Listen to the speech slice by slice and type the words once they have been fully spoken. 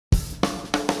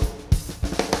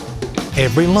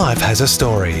Every life has a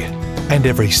story, and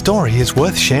every story is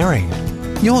worth sharing.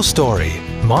 Your story,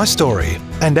 my story,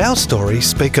 and our story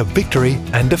speak of victory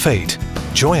and defeat,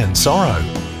 joy and sorrow,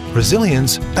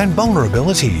 resilience and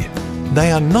vulnerability.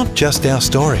 They are not just our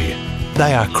story,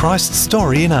 they are Christ's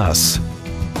story in us.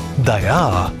 They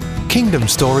are Kingdom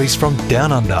Stories from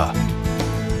Down Under.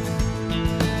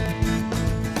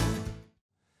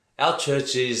 Our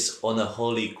church is on a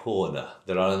holy corner.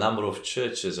 There are a number of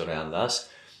churches around us,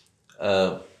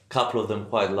 a couple of them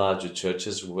quite larger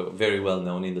churches, very well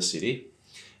known in the city.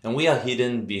 And we are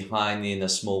hidden behind in a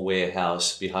small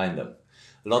warehouse behind them.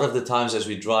 A lot of the times as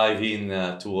we drive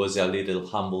in towards our little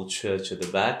humble church at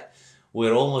the back,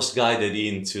 we're almost guided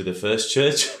into the first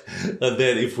church. And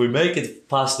then if we make it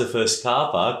past the first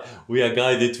car park, we are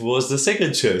guided towards the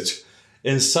second church.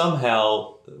 And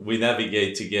somehow we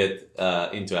navigate to get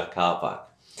into our car park.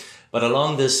 But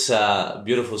along this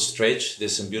beautiful stretch,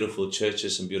 there's some beautiful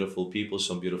churches, some beautiful people,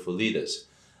 some beautiful leaders.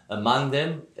 Among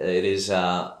them, it is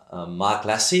Mark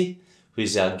Lassey, who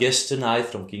is our guest tonight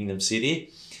from Kingdom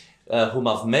City, whom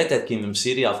I've met at Kingdom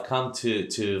City. I've come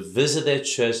to visit their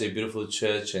church, their beautiful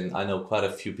church, and I know quite a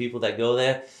few people that go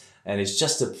there. And it's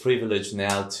just a privilege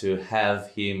now to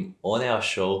have him on our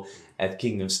show at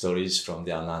Kingdom Stories from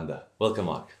Down Under. Welcome,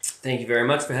 Mark. Thank you very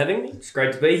much for having me. It's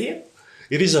great to be here.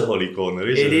 It is a holy corner,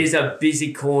 isn't it? It is a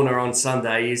busy corner on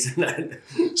Sunday, isn't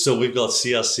it? So we've got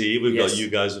CRC, we've got you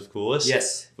guys, of course.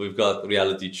 Yes. We've got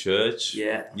Reality Church.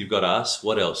 Yeah. You've got us.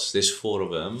 What else? There's 4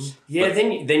 of them. Yeah, but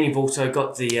then you've also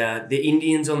got the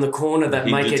Indians on the corner that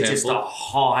make it just a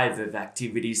hive of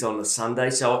activities on the Sunday.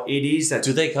 So it is.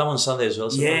 Do they come on Sunday as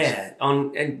well? Yeah.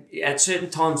 And at certain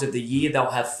times of the year,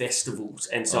 they'll have festivals.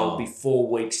 And so it'll be 4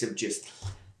 weeks of just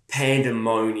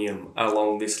pandemonium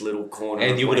along this little corner.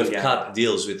 And you would have cut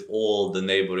deals with all the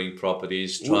neighbouring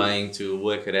properties, trying to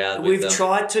work it out with We've them.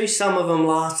 tried to. Some of them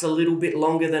last a little bit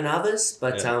longer than others.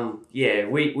 But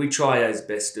we try as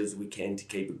best as we can to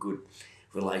keep a good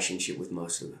relationship with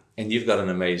most of them. And you've got an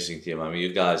amazing team. I mean,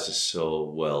 you guys are so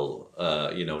well,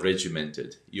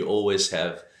 regimented. You always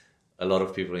have a lot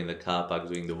of people in the car park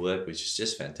doing the work, which is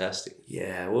just fantastic.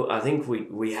 Yeah, well, I think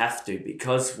we have to,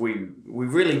 because we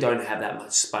really don't have that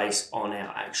much space on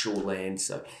our actual land.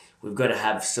 So we've got to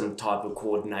have some type of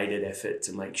coordinated effort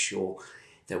to make sure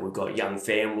that we've got young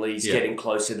families getting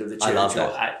closer to the church. I love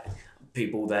that. Or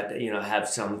people that, have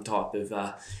some type of...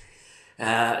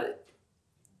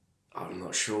 I'm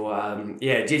not sure.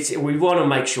 We want to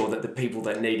make sure that the people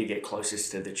that need to get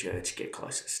closest to the church get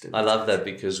closest to it. I love that,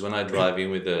 because when I drive in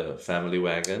with the family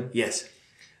wagon, yes,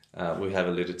 we have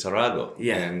a little Tarago.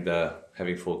 Yeah. And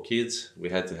having 4 kids, we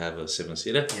had to have a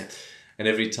 7-seater. Yeah. And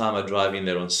every time I drive in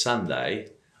there on Sunday,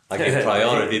 I get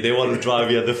priority. They want to drive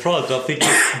me at the front. I'm thinking,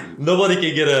 nobody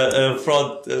can get a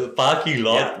front parking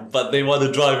lot, but they want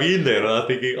to drive in there. And I'm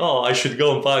thinking, I should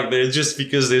go and park there just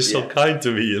because they're so kind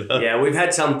to me. Yeah, we've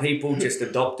had some people just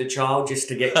adopt a child just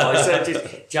to get closer,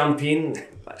 just jump in.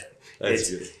 But That's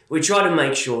good. We try to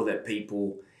make sure that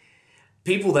people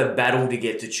that battle to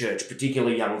get to church,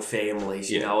 particularly young families,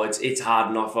 it's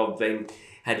hard enough. I've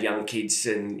had young kids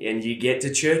and you get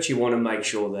to church, you want to make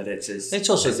sure that it's as... It's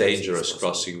also as dangerous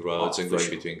crossing roads and going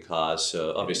sure. between cars,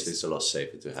 so obviously it's a lot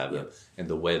safer to have them. And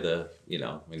the weather, in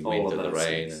winter, the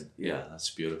rain, and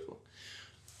that's beautiful.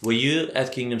 Were you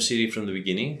at Kingdom City from the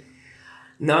beginning?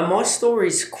 No, my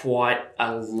story's quite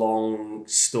a long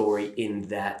story in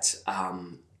that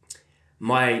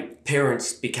my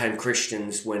parents became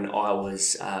Christians when I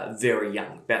was very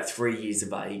young, about 3 years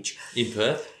of age. In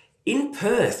Perth? In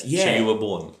Perth, yeah. So you were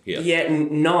born here? Yeah,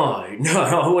 no,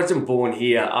 I wasn't born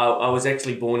here. I was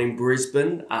actually born in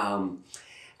Brisbane,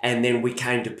 and then we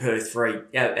came to Perth for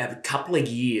a couple of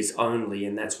years only,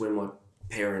 and that's when my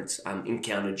parents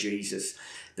encountered Jesus.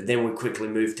 But then we quickly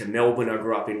moved to Melbourne. I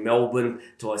grew up in Melbourne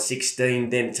till I was 16,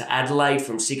 then to Adelaide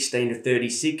from 16 to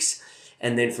 36,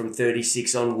 and then from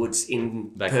 36 onwards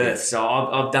in Perth. Here. So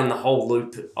I've done the whole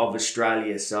loop of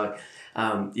Australia, so...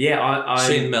 So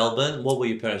in Melbourne, what were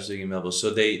your parents doing in Melbourne? So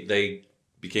they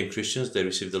became Christians, they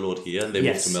received the Lord here, and they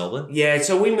moved to Melbourne? Yeah,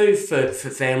 so we moved for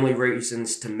family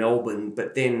reasons to Melbourne,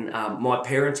 but then my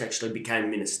parents actually became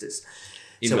ministers.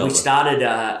 Melbourne. We started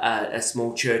a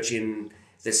small church in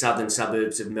the southern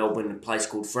suburbs of Melbourne, a place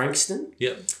called Frankston.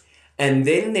 Yep. And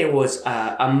then there was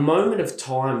a moment of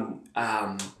time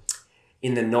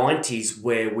in the 90s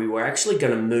where we were actually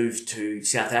going to move to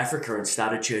South Africa and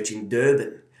start a church in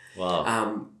Durban.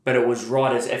 Wow. But it was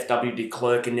right as F.W. de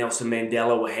Klerk and Nelson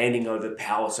Mandela were handing over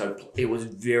power, so it was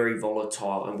very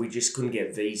volatile and we just couldn't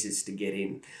get visas to get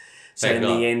in. So in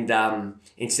the end,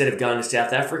 instead of going to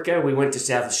South Africa, we went to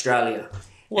South Australia.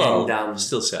 Well,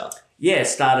 still south. Yeah,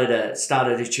 started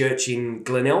a church in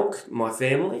Glenelg, my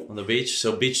family. On the beach,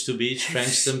 so beach to beach,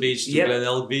 Frankston Beach to Yep,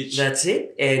 Glenelg Beach. that's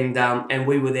it. And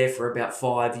we were there for about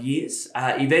 5 years.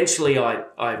 Eventually,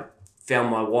 I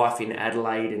found my wife in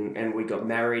Adelaide, and we got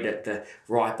married at the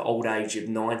ripe old age of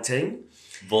 19.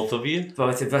 Both of you?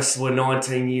 Both of us were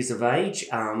 19 years of age,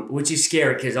 which is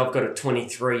scary because I've got a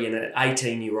 23 and an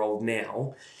 18-year-old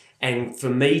now. And for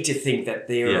me to think that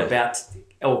they're about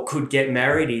or could get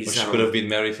married is... Which could have been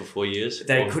married for 4 years.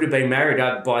 They could have been married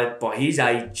by his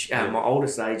age, my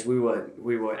oldest age. We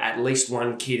were at least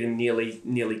one kid and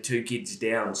nearly two kids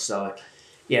down. So,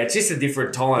 yeah, it's just a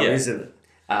different time, isn't it?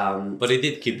 But it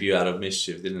did keep you out of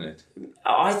mischief, didn't it?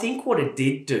 I think what it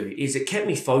did do is it kept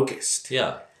me focused.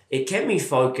 Yeah. It kept me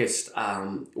focused.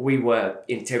 We were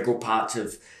integral parts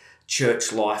of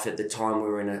church life at the time. We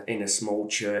were in a small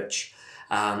church.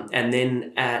 And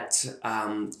then at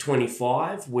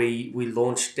 25, we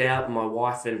launched out, my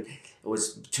wife and it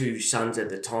was two sons at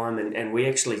the time, and we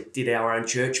actually did our own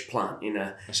church plant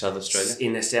in South Australia?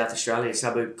 In a South Australia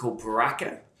suburb called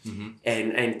Paraka,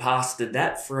 and pastored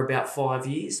that for about 5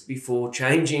 years before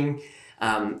changing,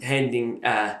 handing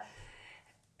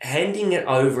it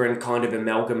over and kind of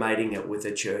amalgamating it with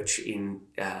a church in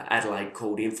Adelaide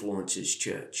called Influencers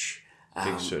Church.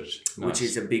 Big church. Nice. Which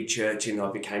is a big church, and I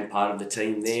became part of the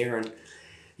team there. And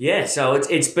yeah, so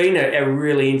it's been a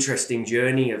really interesting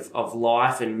journey of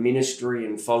life and ministry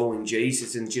and following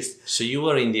Jesus and just... So you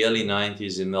were in the early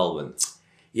 90s in Melbourne?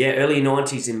 Yeah, early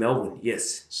 90s in Melbourne,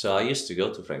 yes. So I used to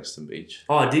go to Frankston Beach.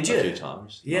 Oh, did you? A few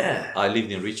times. Yeah. I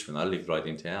lived in Richmond. I lived right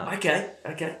in town. Okay.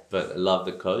 But I love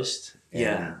the coast.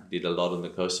 Yeah. Did a lot on the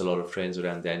coast, a lot of friends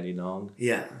around Dandenong.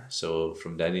 Yeah. So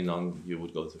from Dandenong, you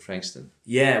would go to Frankston.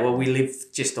 Yeah, well, we live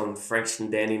just on Frankston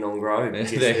Dandenong Road.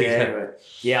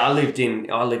 Just, yeah, I lived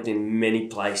in many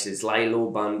places: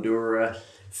 Lalor, Bundoora,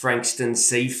 Frankston,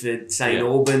 Seaford, St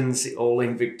Albans, all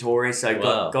in Victoria. So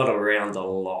got around a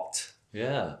lot.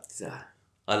 Yeah. So.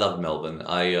 I love Melbourne.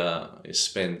 I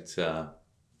spent the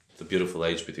beautiful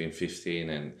age between 15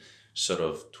 and sort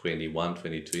of 21,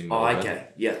 22 in Melbourne. Oh, okay,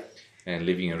 yeah. And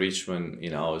living in Richmond,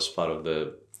 I was part of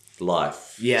the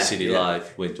life, city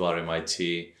life, went to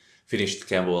RMIT, finished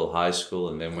Camberwell High School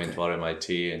and then went to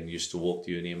RMIT and used to walk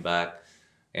to uni and back.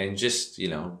 And just,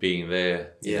 being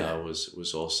there,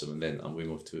 was awesome. And then we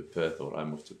moved to Perth, or I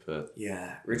moved to Perth.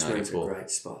 Yeah, Richmond's a great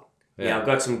spot. Yeah, I've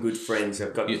got some good friends.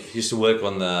 You used to work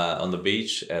on the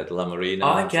beach at La Marina.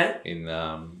 Oh, okay. In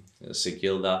St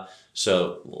Kilda.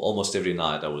 So almost every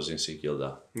night I was in St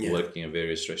Kilda, working in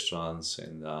various restaurants,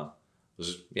 and it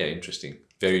was interesting.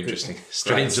 Very interesting.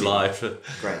 Strange life.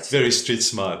 Great. Very street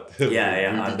smart.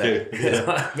 Yeah, I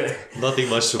bet. Nothing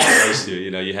much surprised you.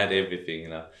 You had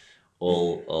everything.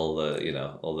 All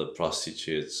the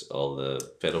prostitutes, all the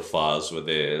pedophiles were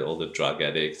there, all the drug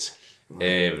addicts,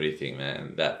 everything,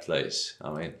 man. That place. I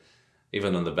mean,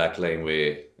 even on the back lane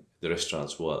where the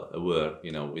restaurants were,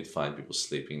 we'd find people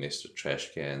sleeping next to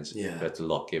trash cans. Yeah. We had to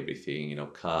lock everything,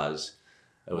 cars.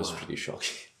 It was pretty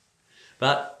shocking.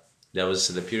 But that was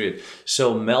the period.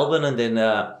 So Melbourne, and then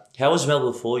how was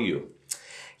Melbourne for you?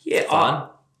 Yeah, fun?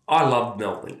 I loved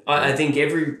Melbourne. I think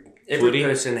every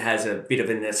person has a bit of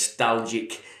a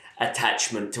nostalgic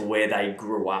attachment to where they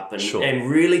grew up, and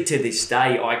really to this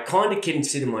day, I kind of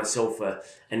consider myself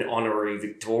an honorary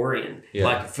Victorian. Yeah.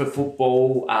 Like for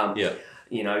football,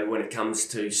 when it comes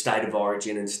to state of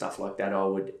origin and stuff like that,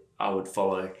 I would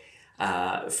follow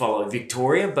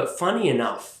Victoria. But funny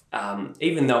enough,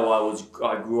 even though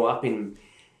I grew up in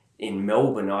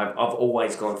Melbourne, I've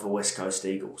always gone for West Coast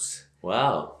Eagles.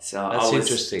 Wow, so that's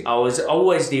interesting. I was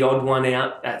always the odd one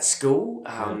out at school,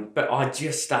 but I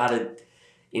just started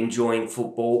enjoying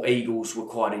football. Eagles were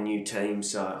quite a new team,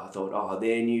 so I thought,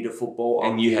 they're new to football.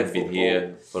 And you had been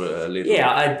here for a little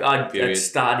I'd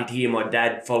started here. My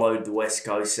dad followed the West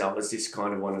Coast, so it was just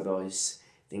kind of one of those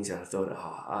things that I thought,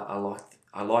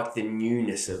 I like the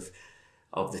newness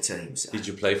of the teams. Did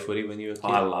you play footy when you were a kid?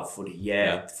 I love footy.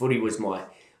 Yeah. Footy was my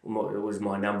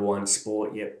number one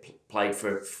sport. Yeah, played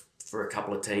for a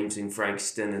couple of teams in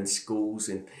Frankston and schools,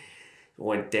 and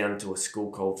went down to a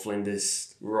school called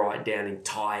Flinders, right down in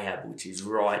Tyab, which is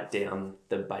right down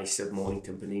the base of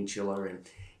Mornington Peninsula. And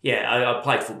I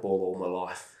played football all my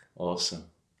life. Awesome.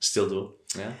 Still do?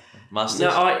 Yeah. Masters? No,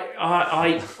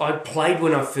 I played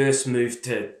when I first moved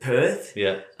to Perth.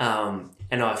 Yeah.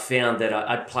 And I found that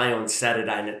I'd play on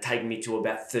Saturday and it'd take me to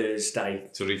about Thursday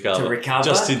to recover.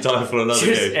 Just in time for another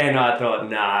game. And I thought,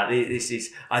 this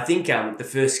is... I think the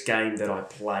first game that I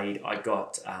played,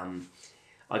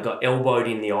 I I got elbowed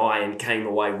in the eye and came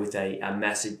away with a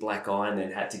massive black eye, and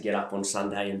then had to get up on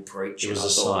Sunday and preach. It was a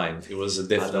sign. It was a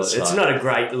definite sign. It's not a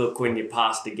great look when your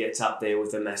pastor gets up there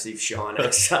with a massive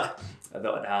shiner. So I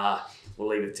thought, we'll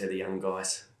leave it to the young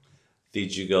guys.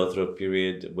 Did you go through a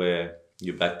period where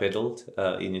you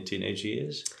backpedaled in your teenage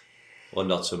years, or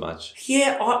not so much?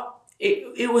 Yeah,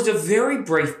 it was a very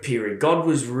brief period. God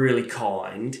was really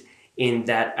kind in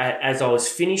that as I was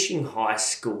finishing high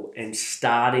school and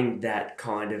starting that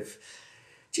kind of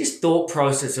just thought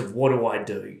process of what do I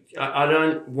do? I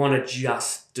don't want to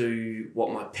just do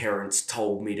what my parents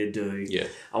told me to do. Yeah.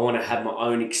 I want to have my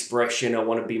own expression. I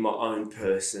want to be my own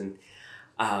person.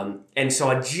 And so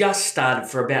I just started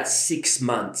for about 6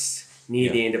 months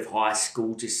near the end of high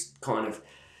school, just kind of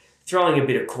throwing a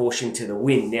bit of caution to the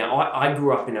wind. Now, I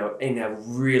grew up in a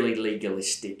really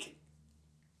legalistic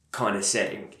kind of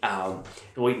setting. No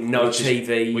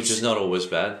TVs. Which is not always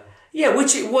bad. Yeah,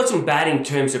 which it wasn't bad in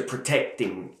terms of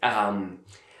protecting.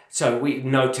 So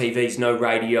no TVs, no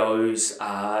radios,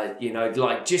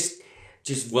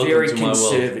 just Welcome very to my world.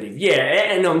 conservative.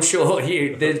 Yeah, and I'm sure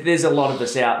there's a lot of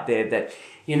us out there that,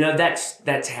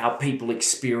 that's how people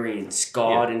experience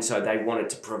God, and so they wanted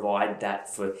to provide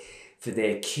that for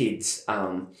their kids.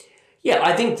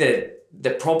 I think that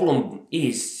the problem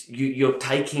is you're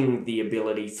taking the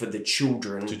ability for the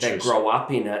children that grow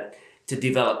up in it to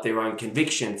develop their own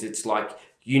convictions. It's like,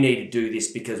 you need to do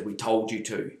this because we told you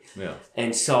to. Yeah.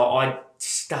 And so I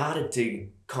started to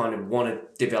kind of want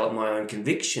to develop my own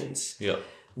convictions. Yeah.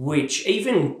 Which,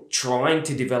 even trying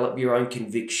to develop your own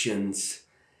convictions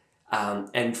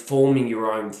and forming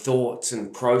your own thoughts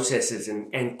and processes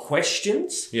and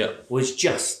questions was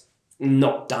just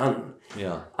not done.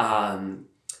 Yeah.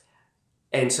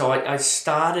 And so I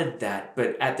started that,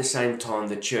 but at the same time,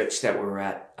 the church that we're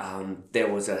at, there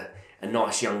was a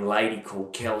nice young lady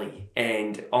called Kelly,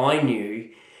 and I knew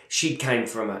she came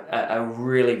from a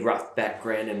really rough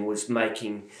background and was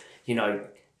making,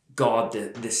 God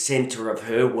the center of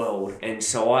her world. And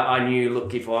so I knew,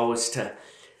 look, if I was to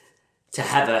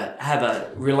have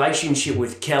a relationship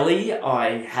with Kelly,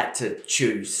 I had to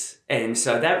choose. And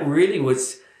so that really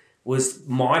was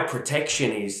my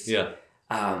protection is,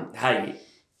 hey,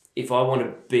 if I want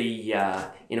to be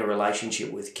in a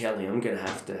relationship with Kelly, I'm going to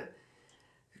have to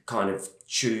kind of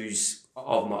choose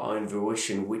of my own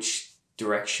volition which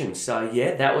direction. So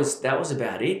yeah, that was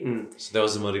about it. And so that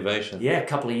was the motivation. Yeah, a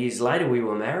couple of years later we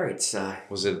were married. So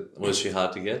was she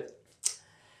hard to get?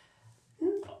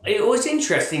 It was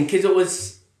interesting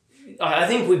because I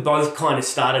think we both kind of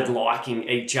started liking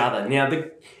each other. Now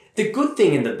the good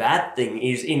thing and the bad thing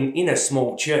is in a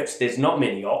small church, there's not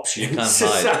many options. You can't So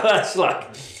hide. it's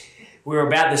like, we're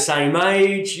about the same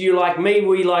age. You like me,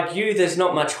 we like you. There's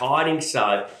not much hiding.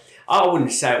 So I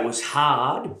wouldn't say it was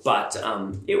hard, but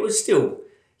it was still,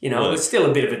 it was still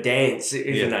a bit of a dance,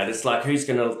 isn't it? It's like, who's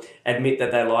going to admit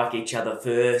that they like each other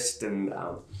first? And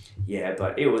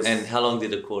but it was... And how long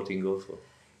did the courting go for?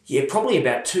 Yeah, probably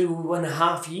about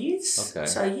 2.5 years. Okay.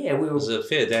 So yeah, we were... It was a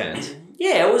fair dance.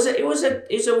 Yeah, it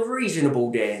was a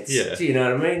reasonable dance. Yeah. Do you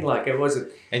know what I mean? Like, it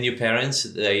wasn't... And your parents,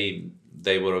 they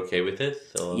were okay with it?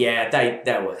 Or? Yeah,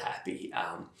 they were happy.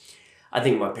 I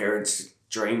think my parents'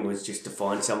 dream was just to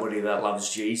find somebody that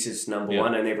loves Jesus, number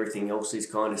one, and everything else is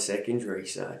kind of secondary.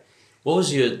 So, what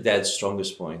was your dad's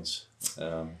strongest points?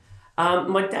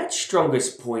 My dad's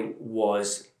strongest point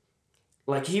was,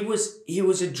 like, he was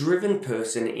a driven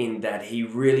person in that he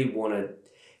really wanted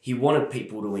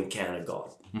people to encounter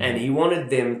God, and he wanted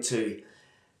them to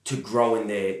grow in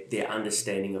their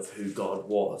understanding of who God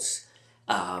was.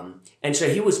 And so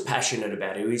he was passionate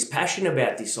about it. He was passionate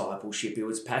about discipleship. He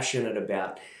was passionate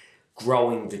about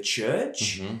growing the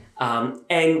church.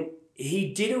 And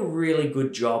he did a really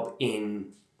good job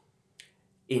in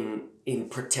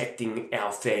protecting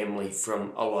our family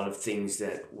from a lot of things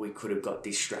that we could have got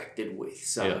distracted with.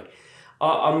 So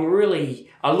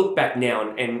I look back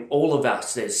now and all of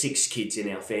us, there's 6 kids in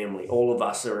our family. All of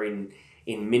us are in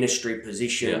ministry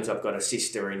positions. I've got a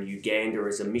sister in Uganda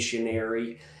as a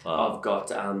missionary. Wow. I've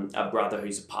got a brother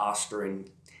who's a pastor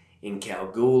in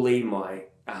Kalgoorlie. My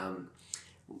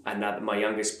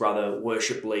youngest brother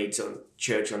worship leads on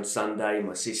church on Sunday.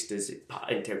 My sister's an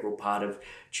integral part of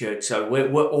church. So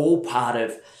we're all part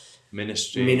of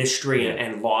ministry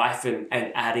and life and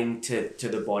adding to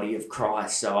the body of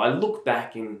Christ. So I look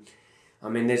back and, I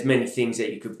mean, there's many things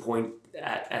that you could point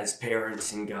at as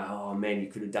parents and go, oh man, you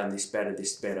could have done this better.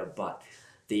 But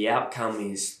the outcome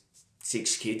is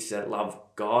 6 kids that love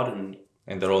God and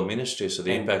they're all ministry, so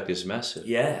the impact is massive.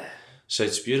 Yeah. So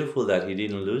it's beautiful that he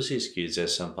didn't lose his kids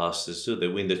as some pastors do. They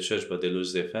win the church, but they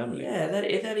lose their family. Yeah, that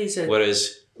is a...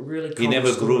 Whereas really he cool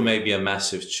never story. grew maybe a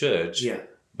massive church, Yeah.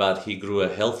 but he grew a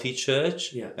healthy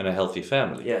church Yeah. and a healthy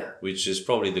family, Yeah. which is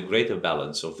probably the greater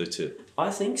balance of the two. I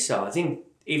think so. I think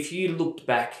if you looked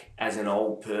back as an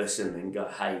old person and go,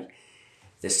 hey,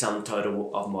 the sum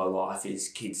total of my life is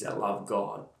kids that love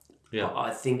God, Yeah.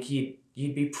 I think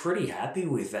you'd be pretty happy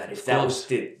with that. If that was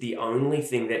the only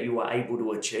thing that you were able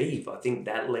to achieve, I think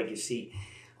that legacy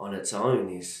on its own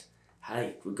is,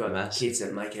 hey, we've got Massive. kids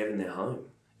that make heaven their home.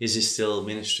 Is he still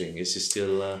ministering? Is he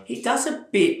still... He does a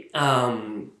bit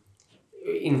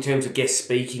in terms of guest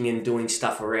speaking and doing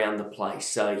stuff around the place.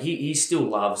 So he still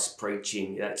loves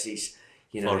preaching. That's his,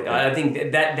 Okay. I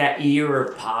think that era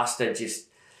of pastor just,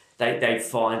 they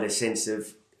find a sense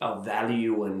of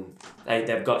value, and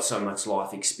they've got so much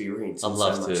life experience and so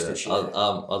much to share.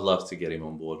 I'd love to get him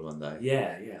on board one day.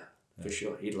 Yeah, for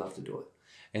sure. He'd love to do it.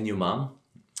 And your mum?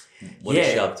 What is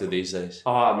she up to these days?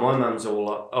 Oh, my mum's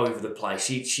all over the place.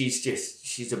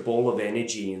 She's a ball of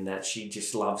energy in that she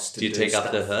just loves to do stuff. Do you take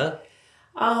after her?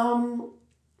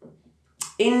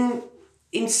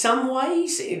 In some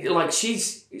ways, like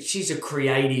she's a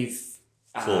creative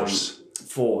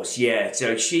force. Yeah.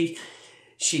 So she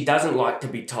doesn't like to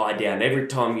be tied down. Every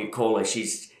time you call her,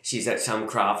 she's at some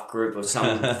craft group or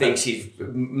something. She's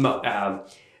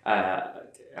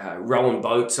rowing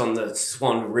boats on the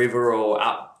Swan River or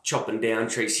up chopping down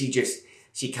trees.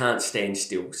 She can't stand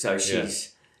still. So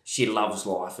she loves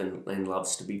life and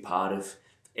loves to be part of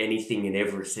anything and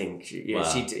everything. Wow.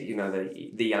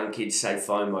 The young kids say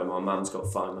FOMO. My mum's got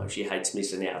FOMO. She hates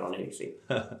missing out on anything.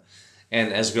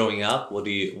 And as growing up, what are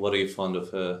you fond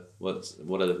of her? What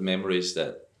are the memories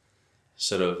that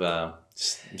sort of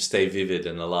stay vivid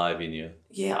and alive in you?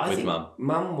 Yeah, I think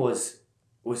mum was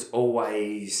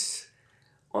always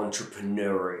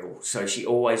entrepreneurial. So she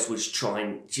always was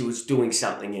she was doing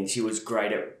something, and she was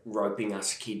great at roping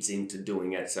us kids into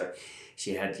doing it. So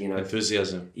she had,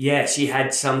 enthusiasm. Yeah, she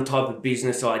had some type of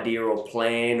business idea or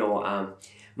plan, or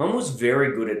mum was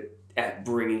very good at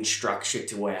bringing structure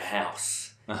to our house.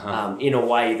 In a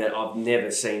way that I've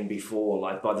never seen before.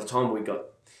 Like by the time we got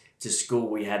to school,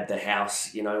 we had the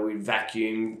house, we'd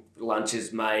vacuum,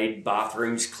 lunches made,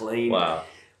 bathrooms clean. Wow.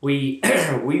 We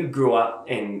grew up,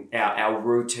 and our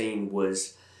routine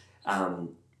was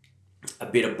a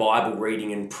bit of Bible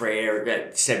reading and prayer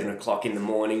at 7 o'clock in the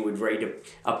morning. We'd read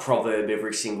a proverb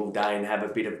every single day and have a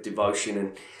bit of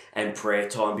devotion and prayer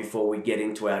time before we get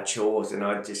into our chores. And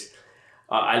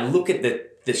I look at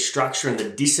the structure and the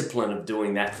discipline of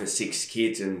doing that for 6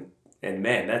 kids, and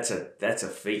man, that's a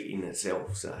feat in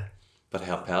itself. So, but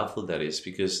how powerful that is,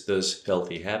 because those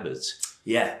healthy habits.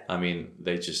 Yeah. I mean,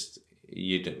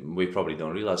 we probably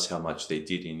don't realize how much they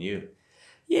did in you.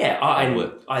 Yeah,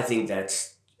 I think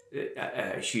that's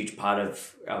a huge part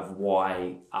of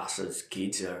why us as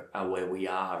kids are where we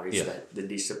are, is that the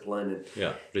discipline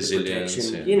and resilience, the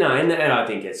protection. And I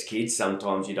think as kids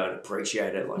sometimes you don't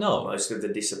appreciate it, like most of the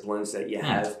disciplines that you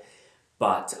have.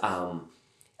 But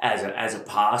as a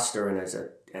pastor and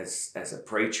as a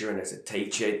preacher and as a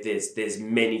teacher, there's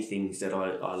many things that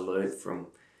I learned from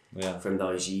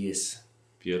those years.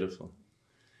 Beautiful.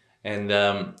 And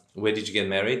where did you get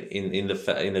married? In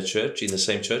the church, in the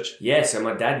same church? Yeah, so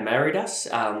my dad married us.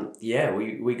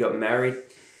 We got married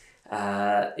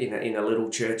in a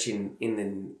little church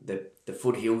in the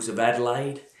foothills of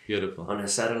Adelaide. Beautiful. On a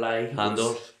Saturday.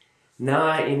 Handorf?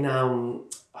 No, in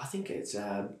I think it's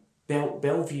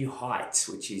Bellevue Heights,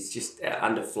 which is just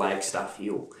under Flagstaff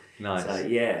Hill. Nice. So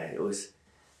yeah, it was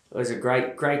a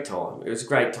great time. It was a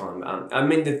great time. I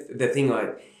mean, the thing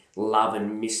I love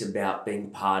and miss about being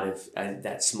part of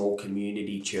that small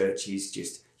community church is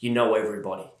just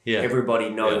everybody. Yeah. Everybody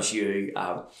knows you.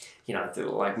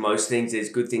 Like most things, there's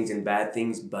good things and bad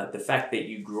things, but the fact that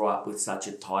you grew up with such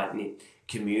a tight-knit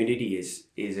community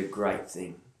is a great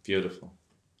thing. Beautiful.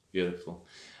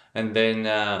 And then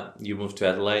you moved to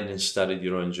Adelaide and started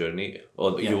your own journey.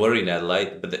 You were in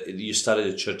Adelaide, but you started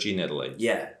a church in Adelaide.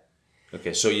 Yeah.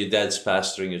 Okay, so your dad's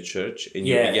pastoring a church, and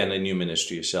you began a new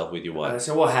ministry yourself with your wife.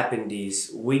 So what happened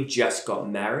is we just got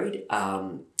married.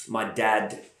 My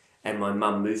dad and my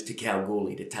mum moved to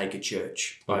Kalgoorlie to take a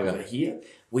church over here.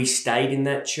 We stayed in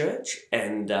that church,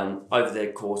 and over the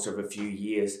course of a few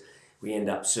years, we ended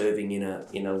up serving in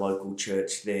a local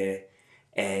church there,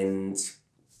 and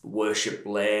worship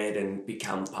led and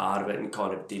become part of it, and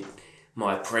kind of did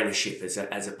my apprenticeship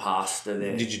as a pastor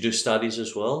there. Did you do studies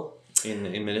as well? In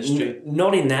ministry?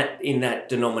 Not in that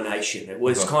denomination. It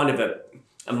was kind of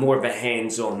a more of a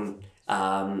hands-on.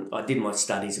 I did my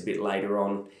studies a bit later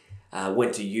on,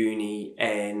 went to uni,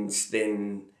 and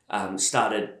then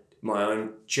started my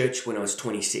own church when I was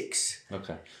 26.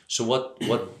 Okay. So what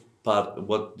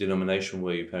what denomination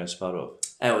were your parents part of?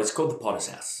 Oh, it's called the Potter's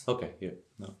House. Okay, yeah,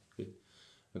 no, good.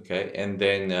 Okay, and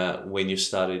then when you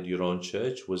started your own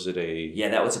church, was it a... Yeah,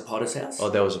 that was a Potter's House. Oh,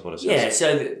 that was a Potter's Yeah, House.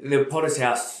 so the Potter's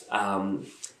House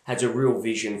has a real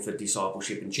vision for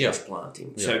discipleship and church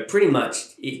planting. Yeah. So pretty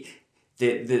much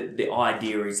the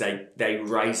idea is they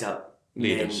raise up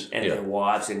Leaders, men and their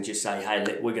wives and just say,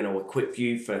 hey, we're going to equip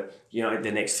you for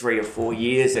the next 3 or 4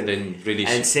 years and then release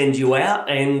and send you out,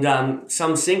 and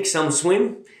some sink, some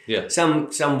swim,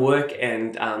 some work,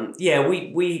 and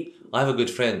we I have a good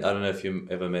friend, I don't know if you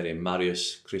ever met him,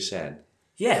 Marius Chrisan.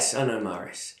 Yes, I know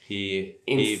Marius. He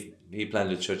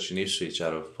planted a church in Ipswich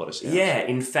out of Potter's House. Yeah,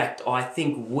 in fact, I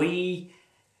think we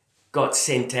got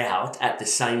sent out at the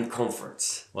same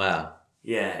conference. Wow.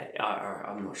 Yeah,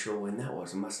 I'm not sure when that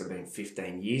was. It must have been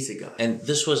 15 years ago. And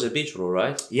this was at Beach Road,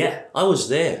 right? Yeah. I was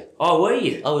there. Oh, were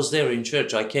you? I was there in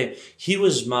church. I came. He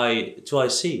was my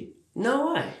 2IC.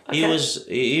 No way. Okay.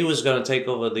 He was going to take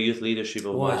over the youth leadership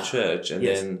of my church, and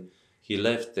Yes. then he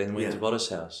left and went to Potter's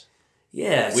House.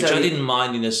 Yeah. Which I didn't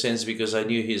mind in a sense because I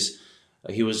knew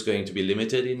he was going to be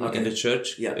limited in the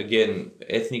church. Yeah. Again,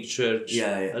 ethnic church,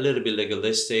 a little bit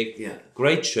legalistic. Yeah.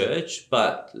 Great church,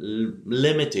 but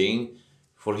limiting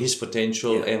for his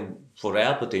potential and for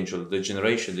our potential, the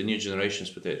new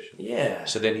generation's potential. Yeah.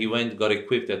 So then he got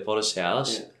equipped at Potter's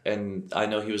House, and I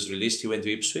know he was released. He went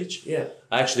to Ipswich. Yeah.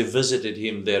 I actually visited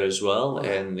him there as well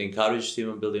and encouraged him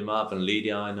and built him up. And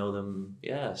Lydia, I know them.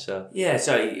 Yeah, so... Yeah,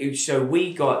 so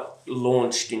we got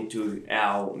launched into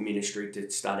our ministry to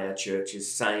start our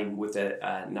churches. Same with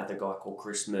another guy called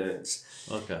Chris Mearns,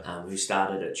 who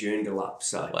started at Joondalup.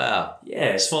 So wow.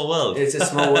 Yeah. Small world. It's a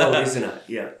small world, isn't it?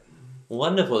 Yeah.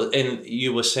 Wonderful. And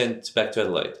you were sent back to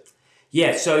Adelaide?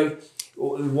 Yeah, so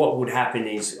what would happen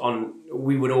is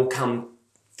we would all come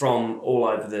from all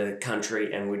over the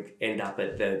country and would end up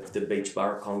at the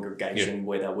Beachborough congregation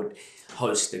where they would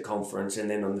host the conference, and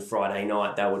then on the Friday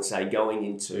night they would say going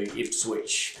into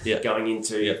Ipswich, going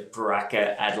into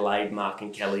Paraka, Adelaide, Mark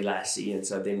and Kelly Lassey, and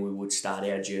so then we would start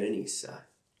our journeys. So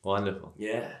wonderful.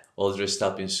 Yeah. All dressed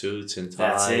up in suits and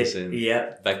ties. And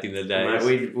back in the days.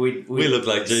 Mate, we looked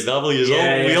like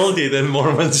GWs. We all did in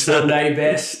Mormons. Sunday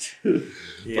best.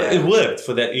 But it worked.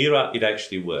 For that era, it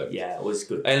actually worked. Yeah, it was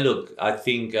good. And look, I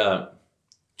think to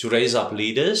raise up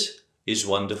leaders is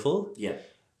wonderful. Yeah.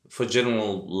 For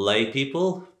general lay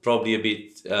people, probably a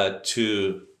bit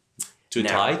too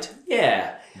tight.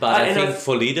 Yeah. But I think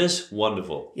for leaders,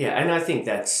 wonderful. Yeah, and I think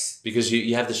that's... Because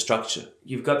you have the structure.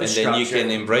 You've got the structure. And then you can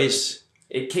embrace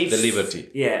the liberty.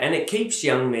 Yeah, and it keeps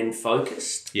young men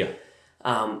focused. Yeah.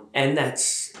 And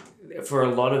that's, for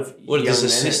a lot of well, young there's a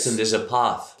men, system, there's a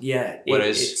path. Yeah,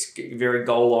 whereas it's very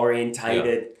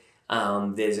goal-orientated.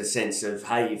 There's a sense of,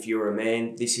 hey, if you're a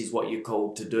man, this is what you're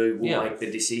called to do. We'll make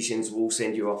the decisions. We'll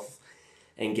send you off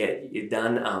and get it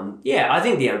done. I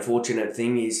think the unfortunate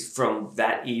thing is from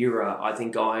that era, I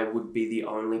think I would be the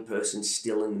only person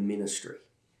still in the ministry.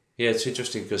 Yeah, it's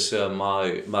interesting because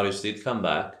Marius did come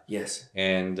back. Yes.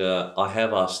 And I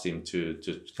have asked him to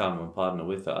come and partner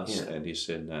with us. And he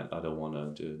said, no, I don't want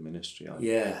to do ministry.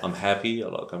 I'm happy.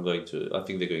 I'm going to, I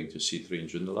think they're going to C3 in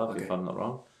Joondalup, if I'm not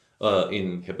wrong.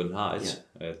 In Hebron Heights,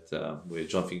 at where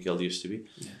John Finkel used to be.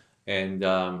 Yeah.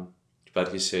 And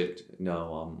but he said,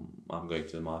 no, I'm going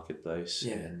to the marketplace.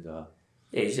 Yeah. And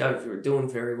he's doing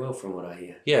very well from what I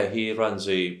hear. Yeah, he runs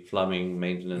a plumbing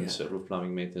maintenance, roof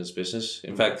plumbing maintenance business.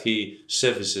 In fact, he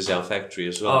services our factory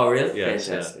as well. Oh, really? Yeah,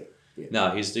 fantastic.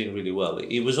 No, he's doing really well.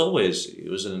 He was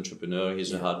an entrepreneur.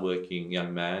 He's a hardworking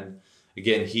young man.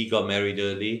 Again, he got married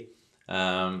early.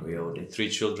 We all did. 3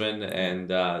 children and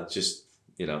just,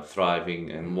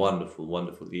 thriving and wonderful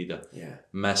leader. Yeah.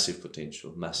 Massive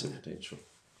potential.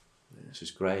 Which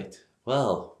is great.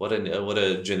 Well, what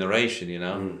a generation,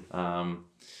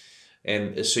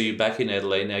 And so you're back in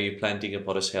Adelaide now. You're planting a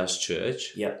Potter's House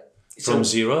church. Yep. From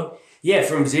zero. Yeah,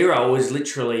 from zero. I was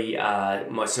literally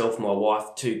myself, my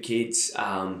wife, 2 kids,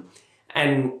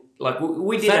 and like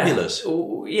we did fabulous.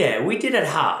 We did it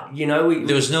hard.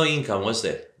 There was no income, was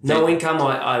there? No income.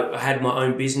 I had my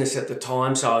own business at the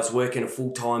time, so I was working a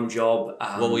full-time job.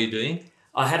 What were you doing?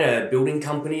 I had a building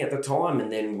company at the time,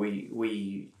 and then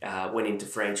we went into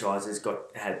franchises.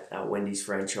 Had a Wendy's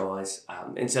franchise,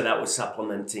 and so that was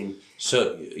supplementing.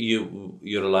 So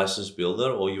you're a licensed builder,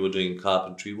 or you were doing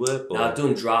carpentry work? Or? No, I was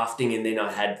doing drafting, and then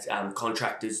I had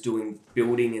contractors doing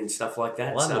building and stuff like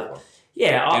that. Wonderful. So,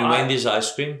 yeah. And Wendy's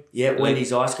ice cream. Yeah,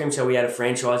 Wendy's ice cream. So we had a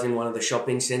franchise in one of the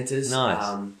shopping centres.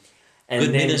 Nice.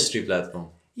 Good ministry platform.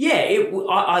 Yeah,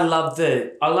 I love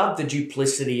the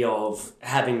duplicity of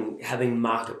having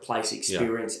marketplace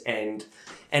experience and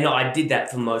And I did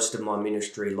that for most of my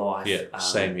ministry life. Yeah,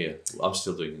 same here. I'm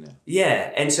still doing it now.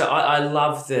 Yeah, and so I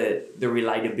love the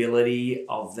relatability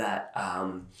of that.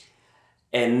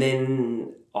 And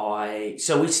then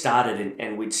so we started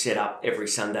and we'd set up every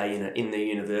Sunday in the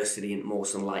university in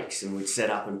Mawson Lakes, and we'd set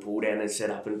up and pull down and set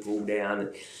up and pull down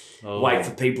and wait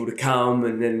for people to come,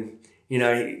 and then, you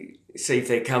know, see if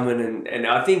they're coming. And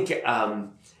I think it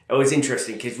was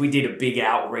interesting because we did a big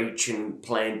outreach and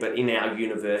plan, but in our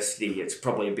university, it's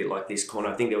probably a bit like this corner.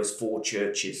 I think there was 4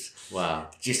 churches. Wow.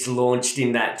 Just launched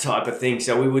in that type of thing.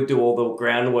 So we would do all the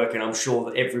groundwork, and I'm sure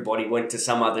that everybody went to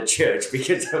some other church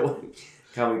because they weren't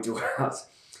coming to us.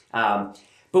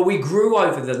 But we grew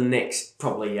over the next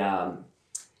probably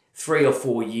 3 or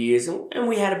 4 years, and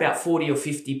we had about 40 or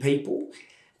 50 people.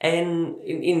 And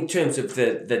in terms of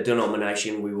the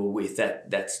denomination we were with,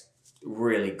 that's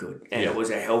really good. And it was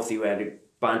a healthy, we had a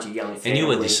bunch of young families. And you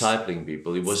were discipling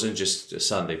people. It wasn't just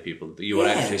Sunday people. You were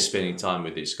actually spending time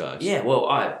with these guys. Yeah, well,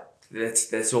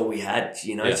 that's all we had,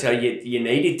 you know. So you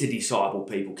needed to disciple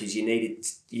people because you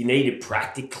needed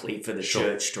practically for the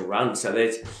church to run. So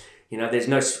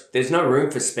there's no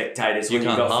room for spectators when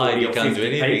you've got 40 or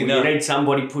 50 people. No. You need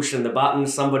somebody pushing the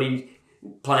buttons, somebody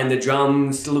playing the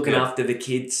drums, looking after the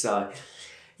kids. So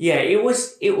yeah, it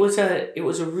was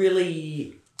a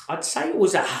really, I'd say it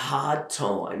was a hard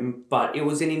time, but it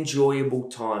was an enjoyable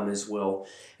time as well.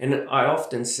 And I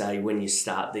often say when you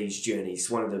start these journeys,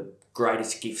 one of the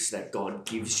greatest gifts that God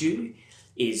gives you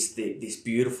is this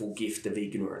beautiful gift of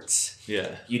ignorance.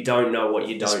 Yeah. You don't know what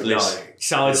you don't know.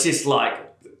 So it's just like,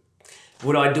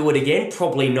 would I do it again?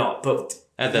 Probably not. But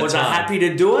was I happy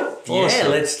to do it?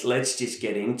 Awesome. Yeah, let's just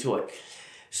get into it.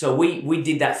 So we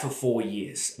did that for 4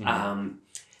 years. Mm-hmm.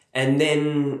 And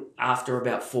then after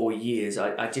about 4 years,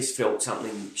 I just felt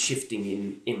something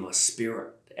shifting in my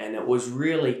spirit. And it was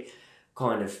really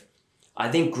kind of, I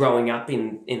think, growing up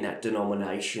in that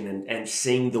denomination and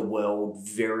seeing the world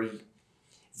very,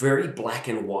 very black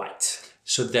and white.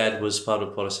 So Dad was part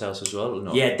of Potter's House as well, or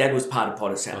not? Yeah, Dad was part of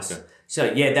Potter's House. Okay.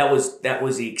 So yeah, that was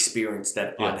the experience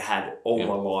that I'd had all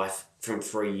my life from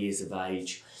 3 years of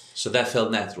age. So that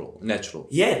felt natural.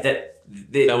 Yeah,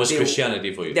 that was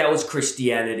Christianity for you. That was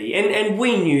Christianity, and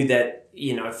we knew that,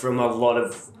 you know, from a lot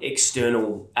of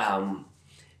external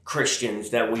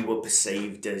Christians that we were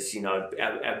perceived as, you know,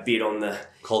 a bit on the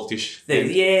cultish,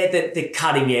 the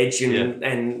cutting edge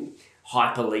and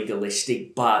hyper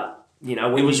legalistic. But you know,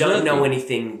 when you don't know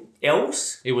anything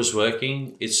else, it was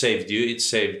working. It saved you. It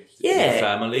saved your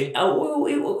family.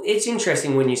 It's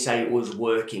interesting when you say it was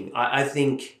working. I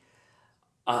think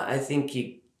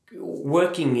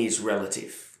working is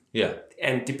relative. Yeah.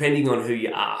 And depending on who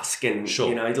you ask, and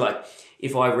you know, like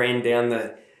if I ran down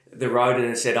the road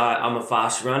and said I'm a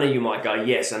fast runner, you might go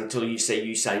yes until you see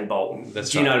Usain Bolt.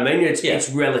 Do you know what I mean? It's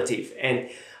relative, and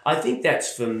I think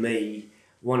that's for me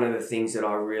one of the things that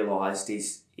I realised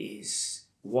is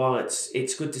while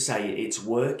it's good to say it's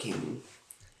working,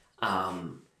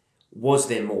 was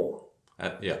there more?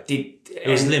 It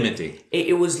was limiting.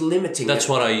 It was limiting. That's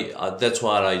what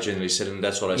I generally said, and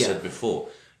that's what I said before.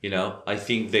 You know, I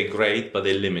think they're great, but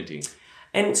they're limiting.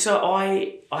 And so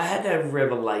I had a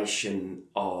revelation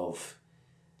of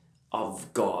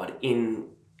God in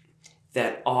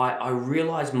that I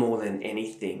realized more than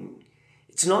anything.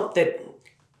 It's not that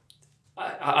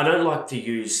I don't like to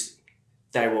use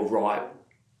they were right,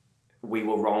 we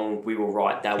were wrong, we were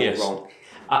right, they were wrong.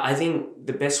 I think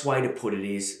the best way to put it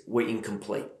is we're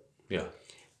incomplete. Yeah.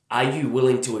 Are you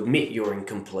willing to admit you're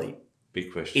incomplete?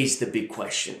 Big question. Is the big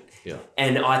question. Yeah.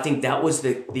 And I think that was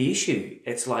the issue.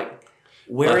 It's like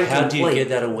we're incomplete. How do you get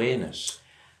that awareness?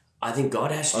 I think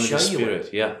God has to show you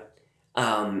it. Yeah.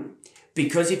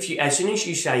 Because as soon as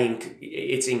you say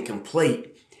it's incomplete,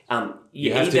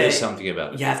 you have to do something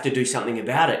about it. You have to do something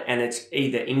about it, and it's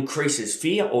either increases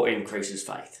fear or increases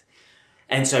faith.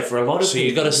 And so for a lot of people... So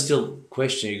you got to still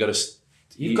question. You've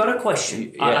got to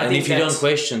question. Yeah, and if you don't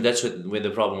question, that's when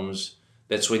the problems...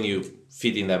 That's when you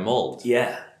fit in that mold.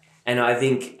 Yeah. And I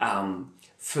think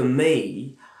for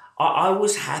me, I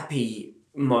was happy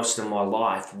most of my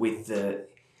life with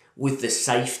the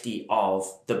safety of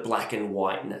the black and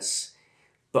whiteness.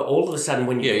 But all of a sudden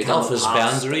when you become it offers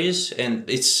boundaries and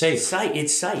it's safe.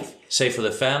 It's safe. Safe for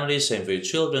the family, safe for your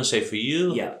children, safe for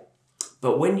you. Yeah.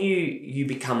 But when you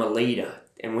become a leader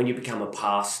and when you become a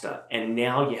pastor and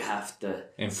now you have to...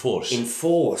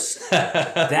 Enforce.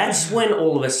 That's when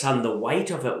all of a sudden the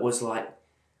weight of it was like,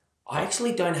 I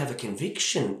actually don't have a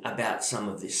conviction about some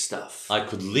of this stuff. I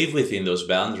could live within those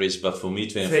boundaries, but for me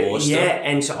to enforce them... Yeah,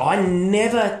 and so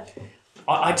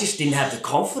I just didn't have the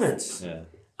confidence. Yeah.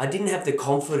 I didn't have the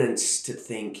confidence to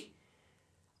think,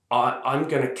 I'm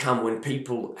going to come when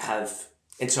people have,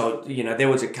 and so, there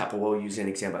was a couple, I'll use an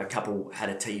example, a couple had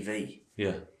a TV.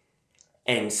 Yeah.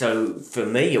 And so for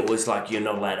me, it was like, you're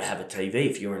not allowed to have a TV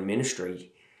if you're in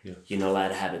ministry. Yeah. You're not allowed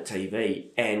to have a TV.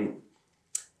 And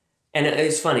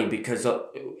it's funny because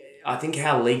I think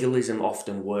how legalism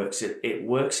often works, it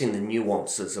works in the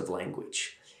nuances of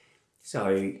language.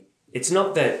 So it's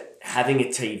not that having a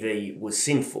TV was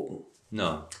sinful.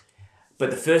 No. But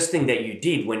the first thing that you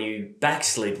did when you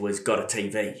backslid was got a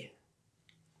TV.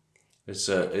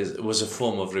 It was a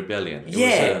form of rebellion.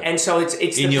 And so it's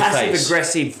the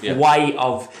passive-aggressive way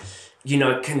of,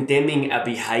 condemning a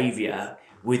behaviour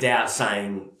without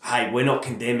saying, hey, we're not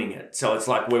condemning it. So it's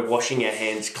like we're washing our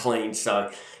hands clean. So,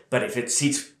 but if it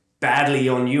sits badly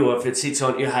on you, or if it sits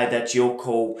on you, hey, that's your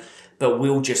call, but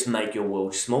we'll just make your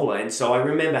world smaller. And so I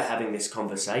remember having this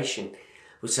conversation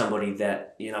with somebody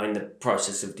that, in the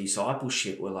process of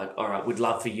discipleship, we're like, all right, we'd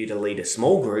love for you to lead a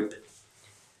small group,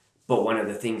 but one of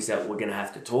the things that we're going to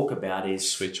have to talk about is...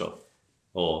 switch off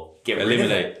or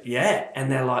eliminate. Yeah,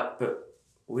 and they're like, but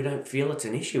we don't feel it's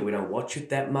an issue. We don't watch it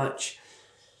that much.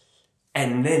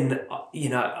 And then,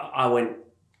 I went,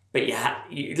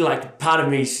 but part of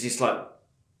me is just like...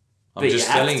 I'm just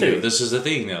telling you, this is the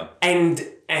thing now. And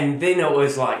then it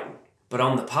was like, but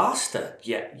I'm the pastor.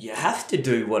 Yeah, you have to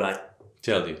do what I...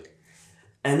 tell you.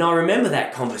 And I remember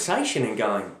that conversation and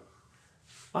going,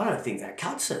 I don't think that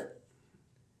cuts it.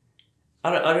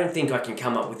 I don't think I can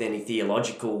come up with any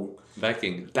theological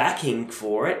backing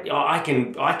for it. I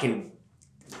can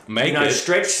make it,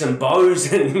 stretch some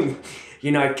bows and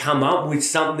come up with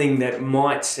something that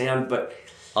might sound, but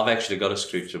I've actually got a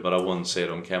scripture, but I won't say it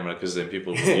on camera because then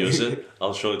people will use it.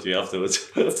 I'll show it to you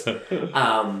afterwards.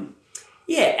 And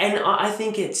I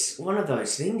think it's one of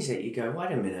those things that you go,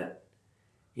 wait a minute,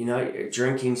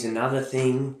 drinking's another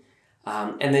thing,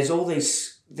 and there's all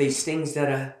these things that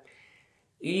are,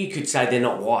 you could say they're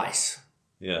not wise.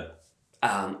 Yeah.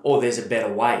 Or there's a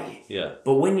better way. Yeah.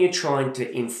 But when you're trying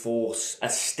to enforce a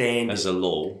standard as a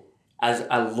law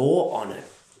on it,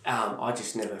 I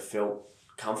just never felt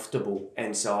comfortable,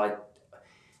 and so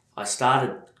I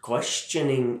started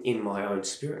questioning in my own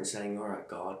spirit and saying, all right,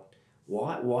 God,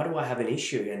 why do I have an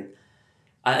issue? And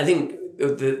I think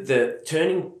the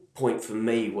turning point for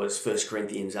me was 1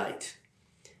 Corinthians 8.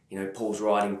 Paul's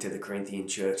writing to the Corinthian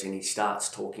church and he starts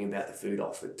talking about the food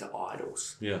offered to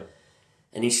idols. Yeah.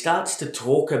 And he starts to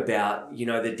talk about,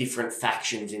 the different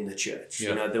factions in the church.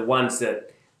 Yeah. The ones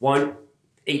that won't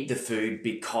eat the food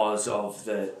because of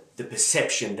the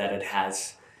perception that it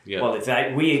has. Yeah. Well,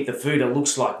 if we eat the food, it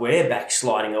looks like we're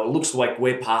backsliding, or it looks like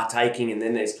we're partaking. And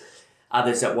then there's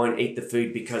others that won't eat the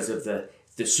food because of the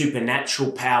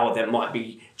supernatural power that might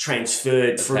be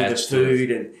transferred through the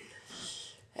food.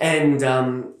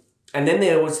 And then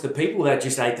there was the people that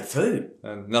just ate the food.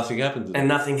 And nothing happened to them. And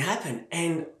nothing happened.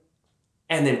 And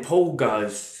then Paul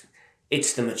goes,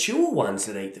 it's the mature ones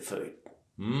that eat the food.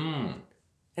 Mm.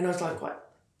 And I was like, what?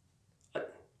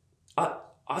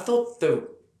 I thought the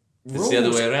rules... It's the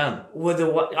other way around.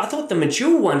 I thought the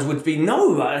mature ones would be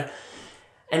no.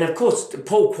 And of course,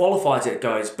 Paul qualifies it,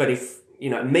 goes, but if,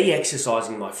 me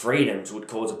exercising my freedoms would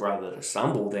cause a brother to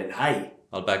stumble, then hey,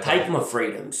 I'll take my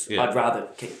freedoms. Yeah. I'd rather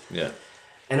keep... Yeah.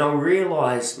 And I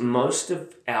realised most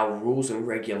of our rules and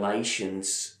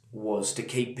regulations was to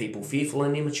keep people fearful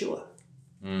and immature.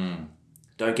 Mm.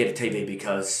 Don't get a TV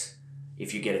because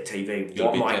if you get a TV,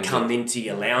 what might come into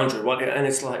your lounge or what? And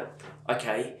it's like,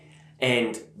 okay,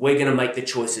 and we're going to make the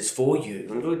choices for you.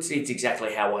 And it's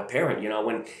exactly how I parent.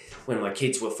 When my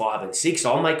kids were 5 and 6,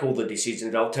 I'll make all the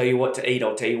decisions. I'll tell you what to eat.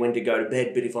 I'll tell you when to go to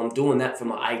bed. But if I'm doing that for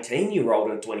my 18-year-old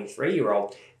and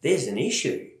 23-year-old, there's an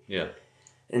issue. Yeah.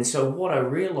 And so what I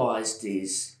realised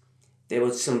is there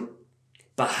was some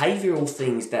behavioural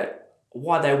things that,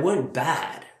 while they weren't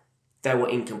bad, they were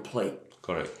incomplete.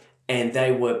 Correct. And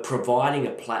they were providing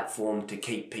a platform to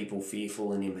keep people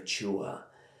fearful and immature.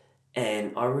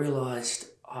 And I realised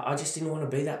I just didn't want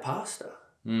to be that pastor.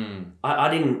 Mm. I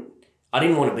didn't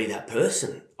want to be that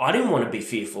person. I didn't want to be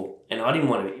fearful and I didn't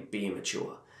want to be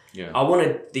immature. Yeah. I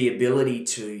wanted the ability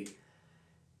to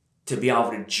be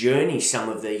able to journey some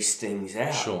of these things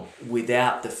out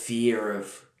without the fear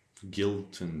of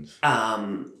guilt and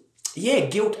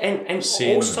guilt and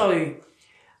sin. Also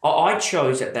I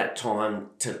chose at that time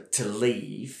to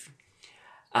leave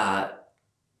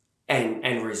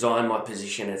and resign my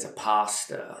position as a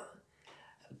pastor,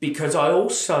 because I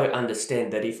also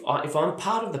understand that if I'm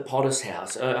part of the Potter's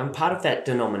House, I'm part of that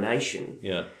denomination.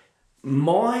 Yeah.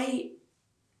 My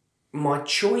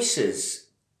choices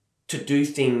to do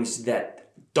things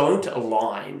that don't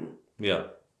align. Yeah.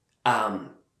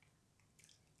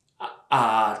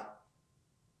 Are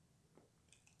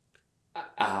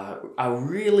are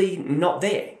really not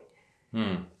there.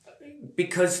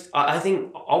 Because I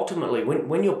think ultimately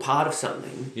when you're part of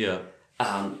something,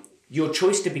 your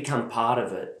choice to become part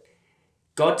of it,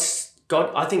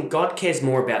 I think God cares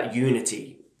more about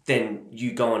unity than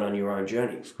you going on your own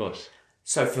journey. Of course.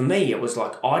 So for me, it was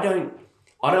like, I don't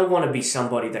want to be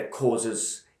somebody that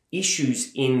causes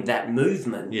issues in that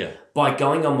movement by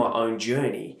going on my own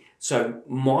journey. So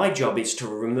my job is to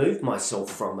remove myself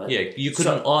from it. Yeah, you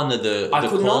couldn't honour the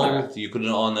call, you couldn't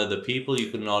honour the people, you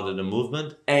couldn't honour the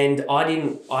movement. And I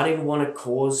didn't want to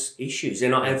cause issues.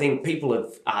 And I think people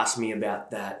have asked me about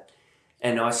that.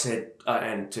 And I said,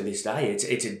 and to this day,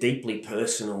 it's a deeply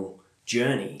personal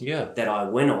journey that I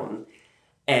went on.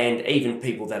 And even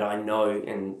people that I know,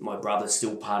 and my brother's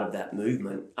still part of that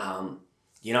movement,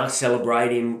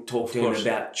 celebrate him, talk to him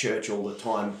about church all the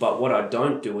time. But what I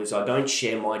don't do is I don't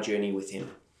share my journey with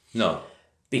him. No.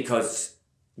 Because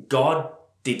God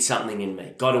did something in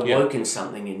me. God awoken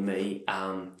something in me.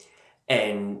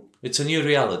 And it's a new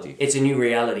reality. It's a new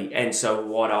reality. And so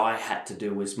what I had to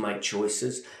do was make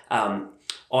choices.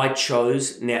 I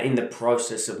chose, now in the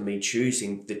process of me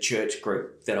choosing the church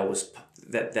group that I was,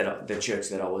 the church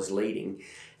that I was leading,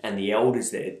 and the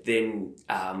elders there then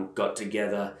got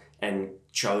together and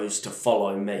chose to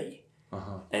follow me.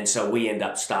 And so we end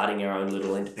up starting our own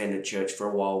little independent church for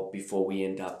a while before we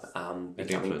end up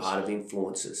becoming part of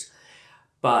Influencers.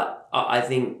 But I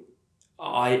think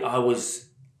I was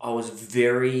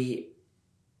very,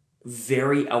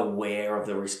 very aware of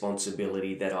the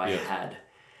responsibility that I had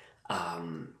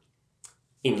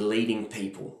in leading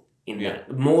people in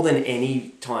that, more than any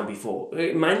time before,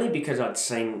 mainly because I'd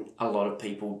seen a lot of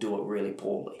people do it really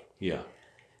poorly. Yeah.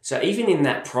 So even in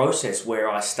that process where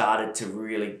I started to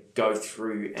really go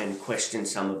through and question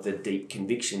some of the deep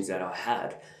convictions that I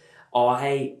had,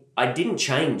 I didn't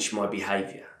change my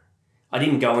behaviour. I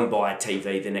didn't go and buy a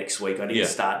TV the next week. I didn't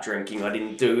start drinking. I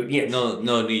didn't do...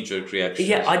 No knee-jerk reactions.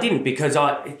 Yeah, I didn't, because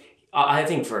I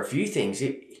think for a few things,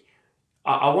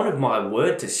 I wanted my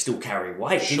word to still carry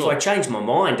weight. Sure. If I changed my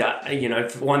mind,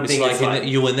 one thing is like...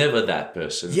 You were never that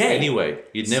person. Yeah. Anyway,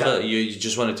 you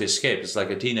just wanted to escape. It's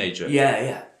like a teenager.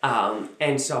 Yeah.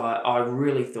 And so I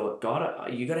really thought,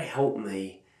 God, you got to help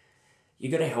me. You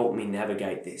got to help me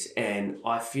navigate this. And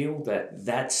I feel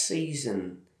that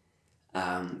season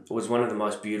was one of the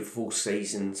most beautiful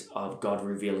seasons of God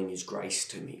revealing His grace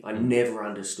to me. I never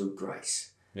understood grace.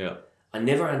 Yeah. I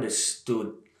never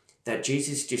understood that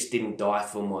Jesus just didn't die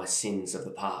for my sins of the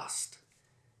past,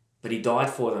 but He died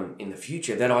for them in the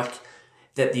future.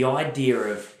 That the idea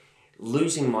of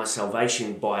losing my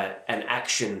salvation by an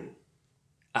action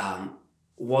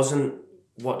wasn't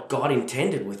what God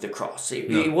intended with the cross.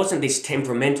 It wasn't this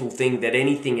temperamental thing that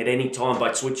anything at any time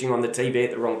by switching on the TV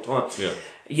at the wrong time. Yeah.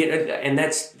 And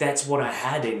that's what I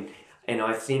had. And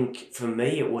I think for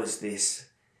me it was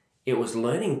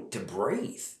learning to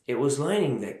breathe. It was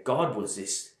learning that God was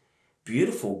this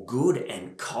beautiful, good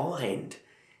and kind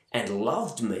and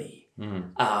loved me.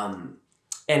 And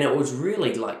it was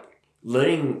really like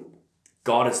learning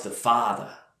God as the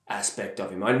Father aspect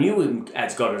of Him. I knew Him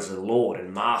as God as the Lord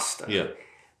and Master. Yeah.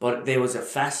 But there was a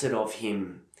facet of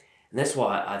Him. And that's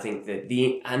why I think that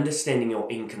the understanding or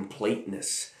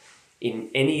incompleteness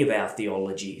in any of our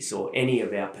theologies or any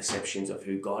of our perceptions of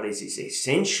who God is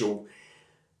essential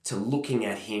to looking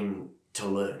at Him to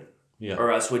learn. Yeah.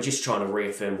 Or else we're just trying to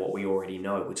reaffirm what we already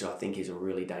know, which I think is a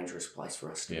really dangerous place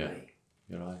for us to be.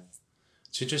 You're right.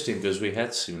 It's interesting because we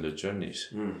had similar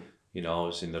journeys. I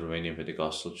was in the Romanian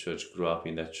Pentecostal church, grew up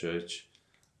in that church,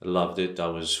 loved it. I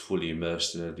was fully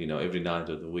immersed in it, every night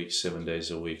of the week, 7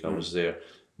 days a week. I was there.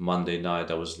 Monday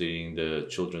night, I was leading the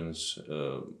children's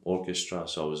orchestra,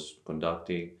 so I was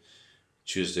conducting.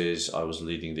 Tuesdays, I was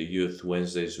leading the youth.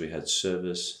 Wednesdays, we had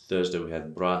service. Thursday, we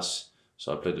had brass,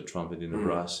 so I played the trumpet in the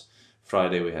brass.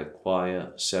 Friday we had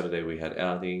choir, Saturday we had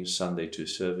outing, Sunday 2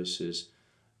 services.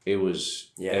 It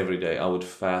was every day. I would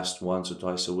fast once or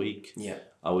twice a week. Yeah.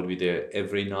 I would be there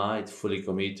every night, fully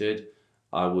committed.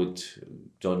 I would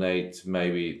donate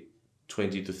maybe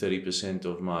 20 to 30%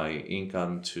 of my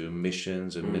income to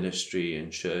missions and ministry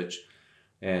and church.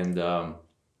 And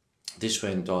this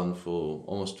went on for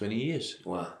almost 20 years.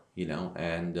 Wow.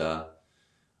 And the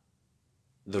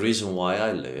reason why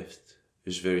I left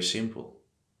is very simple.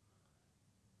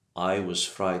 I was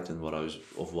frightened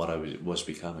of what I was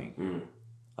becoming.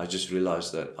 I just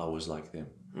realized that I was like them.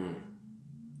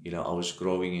 I was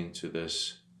growing into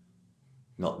this,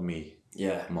 not me,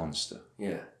 monster.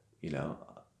 Yeah.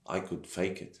 I could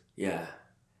fake it. Yeah.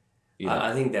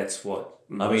 I think that's what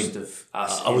most of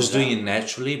us... I was doing it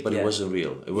naturally, but it wasn't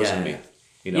real. It wasn't me.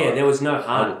 There was no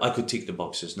harm. I could tick the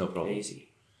boxes, no problem.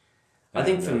 Easy. I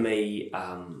think for me,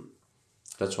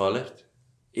 that's why I left.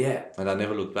 yeah. And I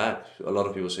never looked back. A lot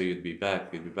of people say you'd be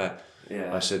back.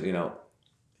 Yeah. I said,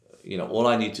 all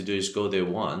I need to do is go there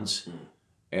once,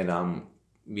 and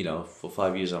for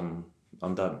 5 years I'm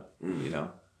done.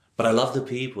 But I love the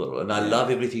people, and I love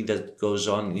everything that goes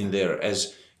on in there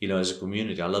as a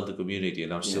community. I love the community,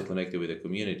 and I'm still connected with the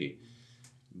community.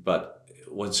 But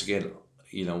once again,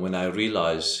 when I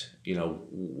realize,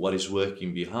 what is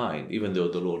working behind, even though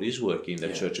the Lord is working,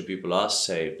 the church of people are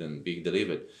saved and being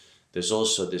delivered, there's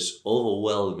also this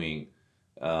overwhelming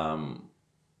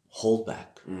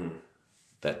holdback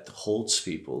that holds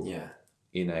people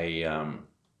in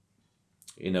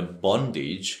a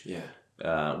bondage,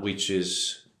 which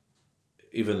is,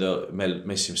 even though it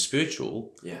may seem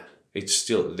spiritual, it's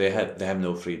still they have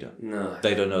no freedom. No.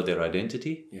 They don't know their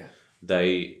identity. Yeah.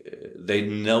 They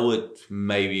know it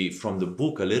maybe from the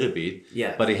book a little bit,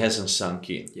 but it hasn't sunk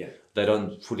in. Yeah. They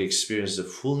don't fully experience the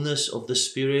fullness of the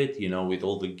Spirit, with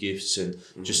all the gifts and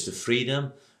just the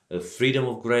freedom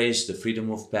of grace, the freedom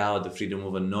of power, the freedom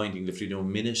of anointing, the freedom of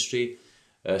ministry.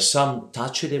 Some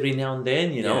touch it every now and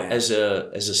then, as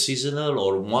a seasonal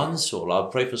or once, or I'll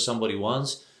pray for somebody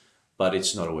once, but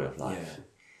it's not a way of life.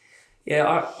 Yeah,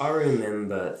 I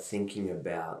remember thinking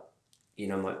about,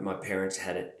 my parents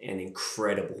had an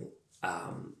incredible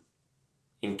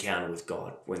encounter with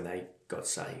God when they got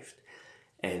saved.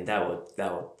 And they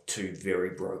were two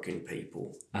very broken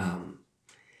people.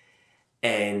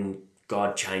 And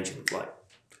God changed them, like,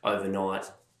 overnight.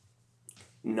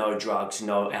 No drugs,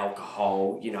 no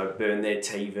alcohol, burned their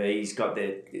TVs, got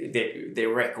their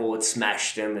records,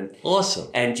 smashed them, and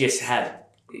awesome. And just had,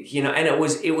 and it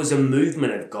was a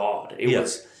movement of God. It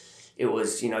was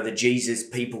the Jesus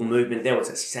people movement. There was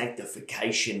a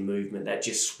sanctification movement that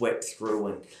just swept through,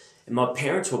 and my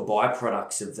parents were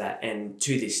byproducts of that. And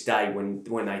to this day, when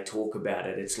they talk about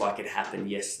it, it's like it happened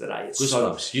yesterday. It's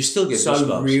goosebumps. You still get so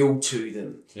goosebumps. Real to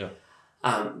them. Yeah.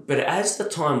 But as the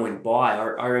time went by,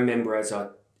 I remember as I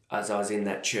was in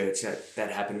that church,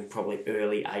 that happened probably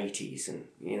early 80s, and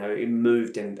it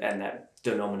moved, and that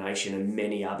denomination and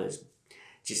many others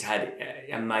just had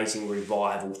amazing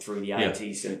revival through the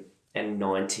 80s and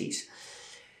 90s.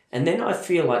 And then I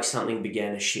feel like something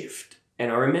began to shift,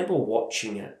 and I remember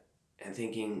watching it and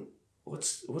thinking,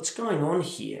 what's going on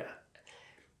here?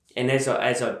 And as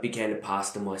I began to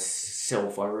pastor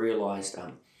myself, I realized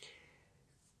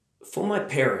for my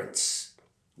parents,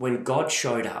 when God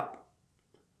showed up,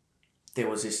 there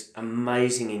was this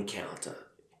amazing encounter,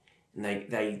 and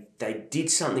they did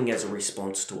something as a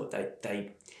response to it.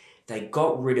 They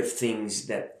got rid of things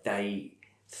that they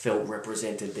felt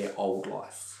represented their old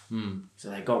life. So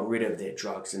they got rid of their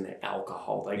drugs and their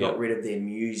alcohol. They got rid of their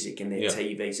music and their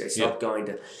TVs. They stopped going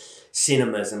to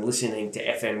cinemas and listening to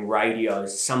FM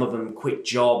radios. Some of them quit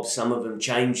jobs. Some of them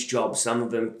changed jobs. Some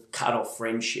of them cut off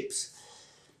friendships.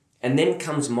 And then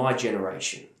comes my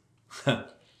generation.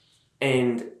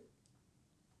 And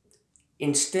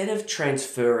instead of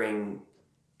transferring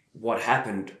what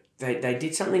happened, they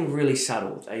did something really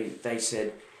subtle. They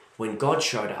said, when God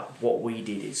showed up, what we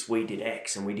did is we did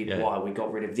X and we did Y. We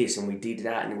got rid of this and we did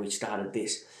that and we started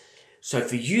this. So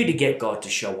for you to get God to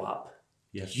show up,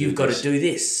 you've got to do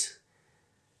this.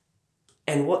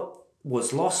 And what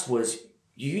was lost was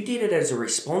you did it as a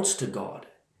response to God.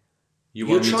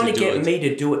 You're trying to get me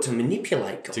to do it to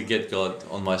manipulate God. To get God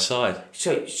on my side.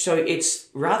 So it's,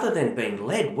 rather than being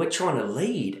led, we're trying to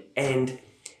lead, and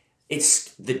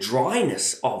it's the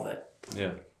dryness of it.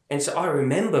 Yeah. And so I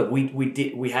remember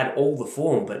we had all the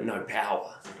form but no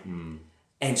power.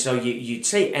 And so you'd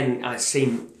see, and I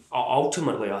see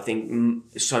ultimately, I think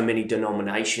so many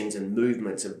denominations and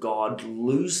movements of God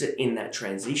lose it in that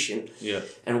transition. Yeah.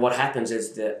 And what happens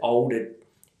is the older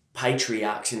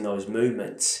patriarchs in those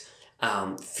movements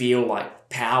feel like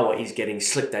power is getting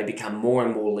slipped. They become more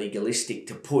and more legalistic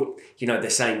to put, the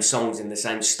same songs and the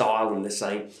same style and the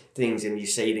same things. And you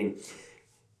see it in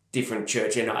different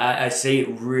churches. And I see it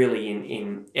really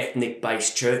in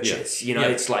ethnic-based churches.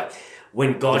 It's like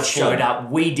when God showed up,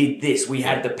 we did this. We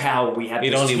had the power. We had.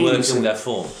 It only works in that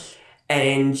form.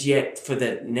 And yet, for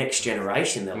the next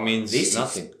generation, they're like, this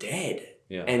nothing. is dead.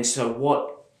 Yeah. And so,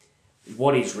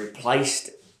 what is replaced?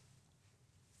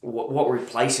 What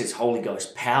replaces Holy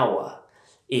Ghost power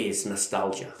is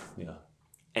nostalgia. Yeah.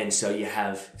 And so you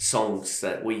have songs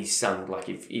that we sung, like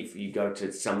if you go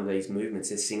to some of these movements,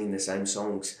 they're singing the same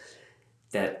songs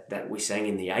that we sang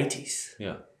in the 80s.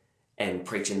 Yeah. And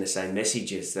preaching the same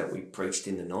messages that we preached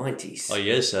in the 90s. Oh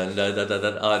yes, and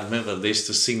I remember they used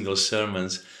to sing those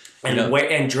sermons and You know,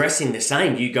 and dressing the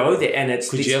same. You go there, and it's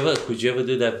could you ever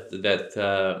do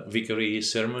that vicary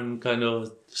sermon kind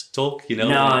of talk? You know,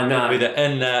 No. with the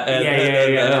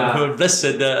No.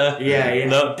 blessed. Yeah.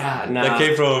 No, No. that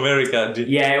came from America.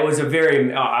 Yeah, it was a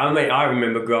very. I mean, I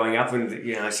remember growing up, and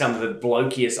some of the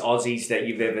blokiest Aussies that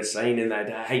you've ever seen, and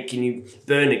they'd, hey, can you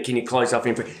burn it? Can you close off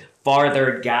in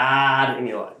Father God? And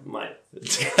you're like, mate.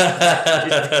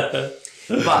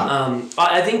 But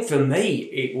I think for me,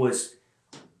 it was,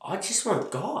 I just want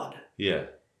God. Yeah.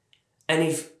 And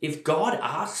if God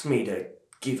asks me to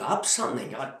give up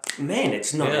something,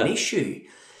 it's not an issue.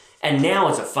 And now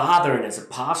as a father and as a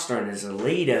pastor and as a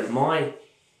leader, my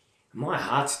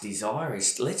heart's desire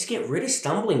is, let's get rid of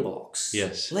stumbling blocks.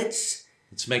 Yes. Let's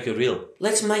make it real.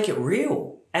 Let's make it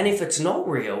real. And if it's not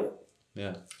real,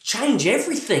 change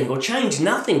everything or change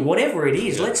nothing, whatever it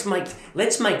is. Yeah.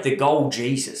 Let's make the goal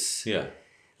Jesus. Yeah.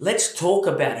 Let's talk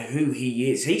about who he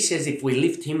is. He says if we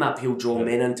lift him up, he'll draw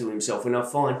men unto himself. And I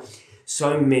find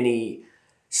so many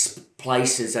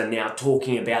places are now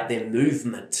talking about their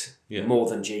movement more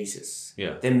than Jesus.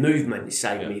 Yeah. Their movement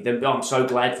saved me. I'm so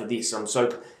glad for this.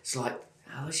 It's like,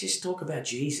 let's just talk about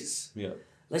Jesus. Yeah.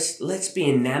 Let's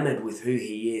be enamored with who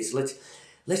he is.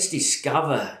 Let's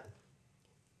discover.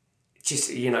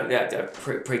 Just, I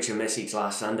preached a message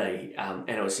last Sunday, and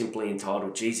it was simply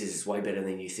entitled, Jesus is way better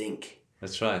than you think.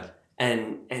 That's right.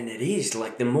 And it is,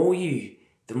 like, the more you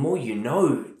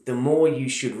know, the more you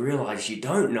should realize you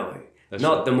don't know. That's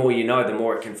Not right. the more you know, the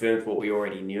more it confirms what we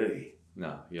already knew.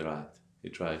 No, you're right.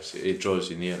 It draws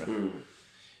you nearer.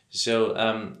 So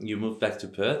you moved back to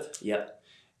Perth? Yep.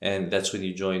 And that's when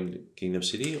you joined Kingdom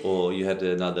City, or you had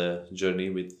another journey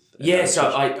with... Yeah,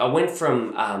 so I went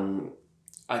from...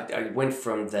 I went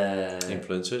from the...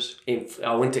 Influencers?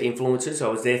 I went to Influencers. I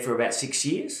was there for about 6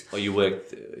 years. Or you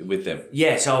worked with them?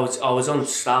 Yeah, so I was on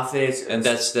staff there. And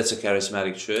that's a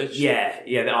charismatic church? Yeah.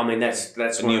 I mean, that's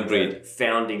one of breed. The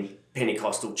founding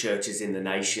Pentecostal churches in the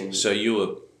nation. So you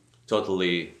were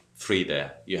totally free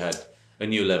there. You had a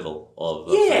new level of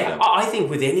freedom. I think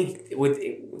were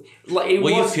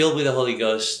you filled with the Holy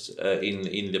Ghost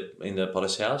in the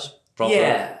Potter's house? Proper?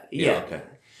 Yeah. Okay.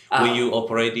 Were you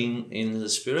operating in the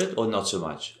Spirit or not so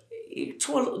much?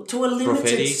 To a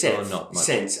limited sense.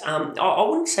 I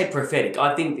wouldn't say prophetic.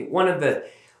 I think one of the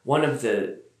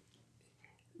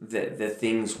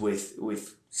things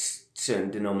with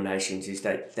certain denominations is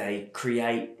that they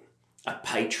create a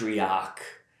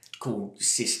patriarchal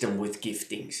system with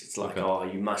giftings. It's like,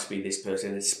 you must be this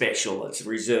person. It's special. It's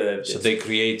reserved. So they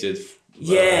created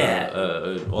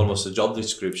almost a job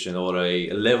description or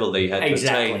a level they had to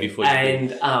attain before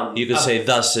you could say,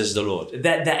 "Thus says the Lord."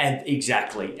 That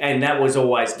exactly, and that was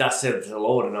always "Thus says the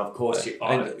Lord," and of course,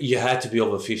 you had to be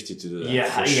over 50 to do that. You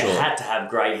had to have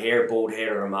grey hair, bald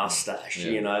hair, or a mustache.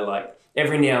 Like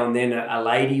every now and then, a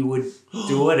lady would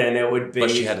do it, and it would be.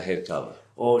 But she had a head cover.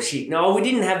 Or no, we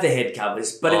didn't have the head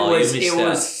covers, but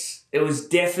it was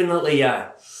definitely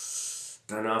a.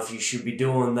 Don't know if you should be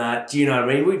doing that. Do you know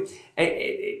what I mean?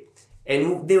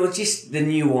 And there were just the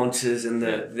nuances and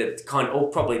the kind of, or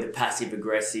probably the passive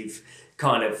aggressive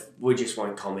kind of. We just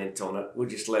won't comment on it. We'll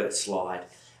just let it slide.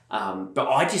 But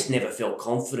I just never felt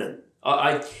confident.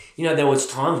 There was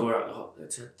times where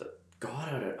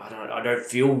God, I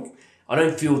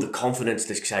don't feel the confidence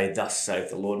to say, "Thus saith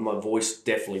the Lord." My voice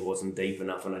definitely wasn't deep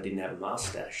enough, and I didn't have a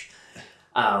mustache.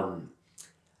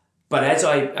 But as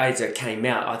I came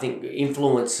out, I think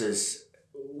Influencers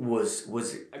was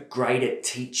great at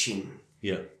teaching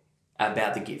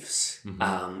about the gifts.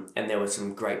 Mm-hmm. And there were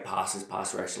some great pastors,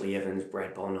 Pastor Ashley Evans,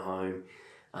 Brad Bonholm,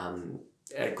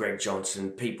 Greg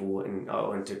Johnson, people, and I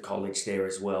went to college there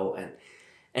as well,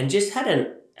 and just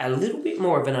had a little bit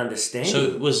more of an understanding. So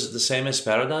it was the same as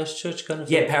Paradise Church kind of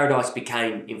thing? Yeah, Paradise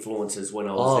became Influencers when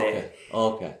I was there.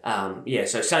 Okay.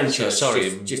 So same church,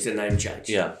 just a name change.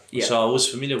 Yeah. So I was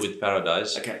familiar with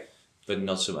Paradise. Okay. But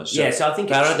not so much. So I think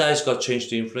Paradise got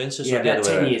changed to Influencers? Yeah, about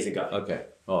 10 years ago. Okay.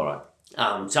 All right.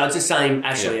 So it's the same.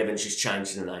 Ashley Evans just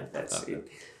changed the name. That's it.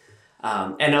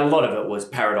 And a lot of it was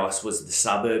Paradise was the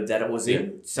suburb that it was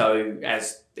in. So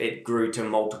as it grew to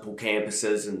multiple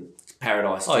campuses and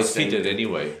Paradise. It fitted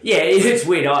anyway. Yeah, it's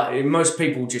weird. Most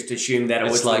people just assume that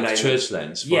it was like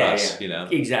Churchlands for us,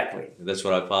 Exactly. That's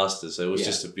what I pastored, so it was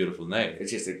just a beautiful name. It's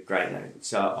just a great name.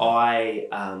 So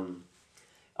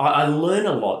I learned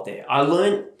a lot there. I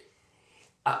learned.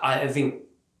 I think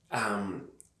the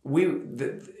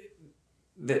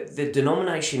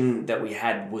denomination that we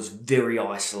had was very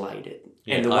isolated,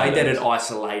 and the way that it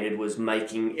isolated was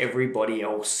making everybody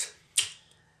else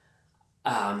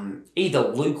either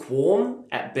lukewarm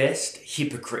at best,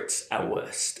 hypocrites at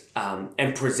worst,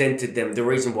 and presented them. The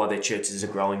reason why their churches are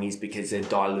growing is because they're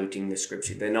diluting the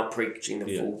scripture. They're not preaching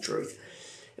the full truth,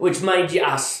 which made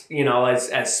us,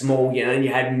 as small, and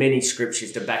you had many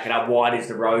scriptures to back it up. Wide is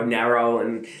the road, narrow,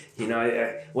 and,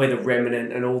 we're the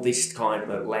remnant, and all this kind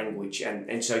of language.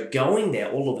 And so going there,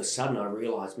 all of a sudden I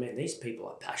realised, man, these people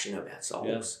are passionate about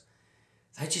souls.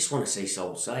 Yeah. They just want to see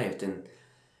souls saved. And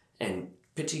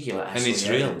particular Ashley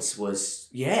Evans was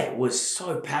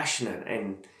so passionate,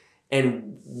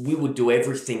 and we would do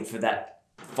everything for that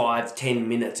 5-10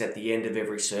 minutes at the end of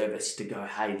every service to go,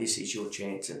 hey, this is your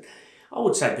chance. And I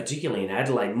would say particularly in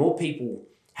Adelaide, more people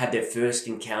had their first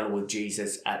encounter with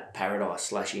Jesus at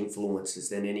Paradise/Influencers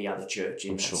than any other church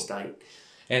in that state.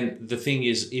 And the thing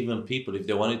is, even people, if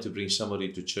they wanted to bring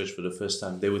somebody to church for the first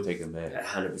time, they would take them there.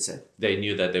 100%. They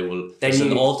knew that there's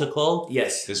an altar call.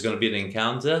 Yes. There's going to be an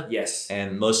encounter. Yes.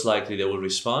 And most likely they will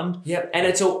respond. Yep. And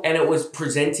it was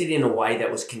presented in a way that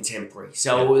was contemporary.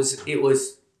 So it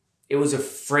was a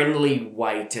friendly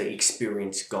way to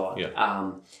experience God.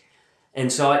 Yeah.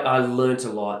 And so I learnt a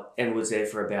lot and was there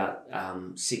for about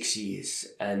 6 years,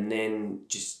 and then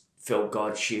just felt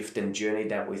God shift and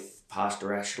journeyed that with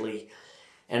Pastor Ashley.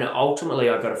 And ultimately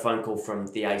I got a phone call from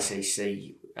the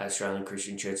ACC, Australian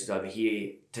Christian Churches over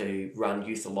here, to run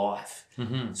Youth Alive.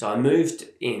 Mm-hmm. So I moved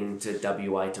into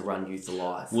WA to run Youth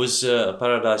Alive. Was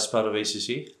Paradise part of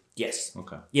ACC? Yes.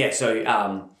 Okay. Yeah,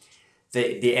 so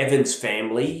the Evans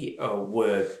family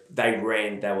they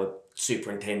were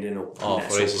superintendent or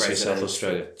national for ACC South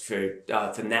Australia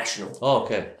for national. Oh,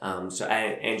 okay. So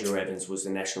Andrew Evans was the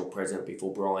national president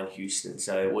before Brian Houston.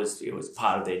 So it was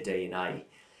part of their DNA.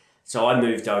 So I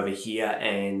moved over here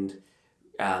and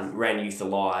ran Youth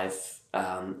Alive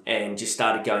and just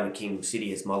started going to Kingdom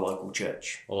City as my local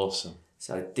church. Awesome.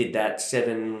 So I did that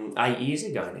 7-8 years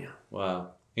ago now. Wow.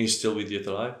 Are you still with Youth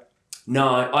Alive? No,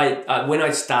 I when I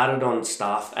started on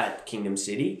staff at Kingdom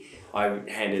City, I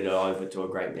handed it over to a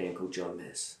great man called John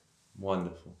Mess.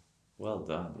 Wonderful. Well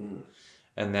done. Mm.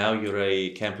 And now you're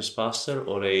a campus pastor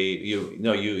or you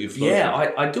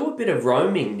Yeah, I do a bit of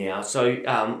roaming now.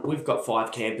 So we've got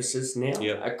 5 campuses now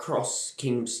across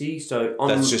Kingdom City. So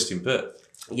that's just in Perth?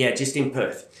 Yeah, just in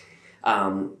Perth.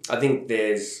 I think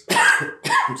there's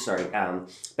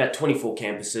about 24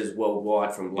 campuses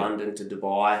worldwide from London to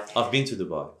Dubai. I've been to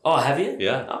Dubai. Oh, have you?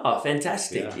 Yeah. Oh,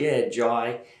 fantastic. Yeah,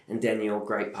 Jai and Daniel,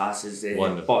 great pastors there.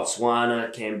 Wonderful.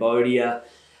 Botswana, Cambodia.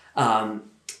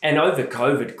 And over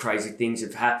COVID, crazy things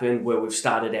have happened where we've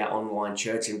started our online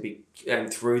church,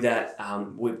 and through that,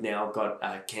 we've now got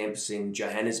a campus in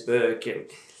Johannesburg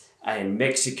and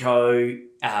Mexico,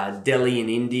 Delhi in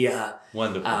India.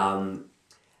 Wonderful.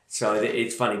 So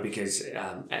it's funny because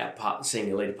our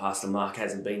senior leader, Pastor Mark,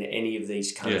 hasn't been to any of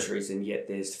these countries, and yet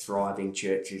there's thriving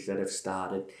churches that have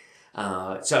started.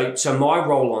 So my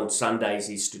role on Sundays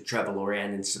is to travel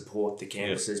around and support the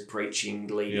campuses, preaching,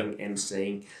 leading,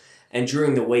 emceeing. And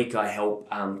during the week, I help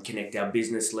connect our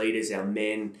business leaders, our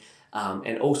men,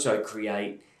 and also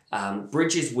create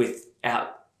bridges with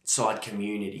outside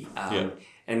community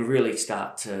and really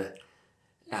start to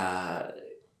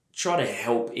try to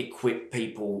help equip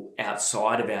people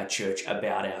outside of our church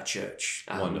about our church.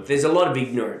 There's a lot of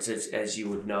ignorance, as you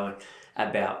would know,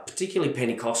 about particularly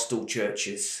Pentecostal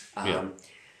churches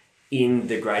in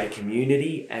the greater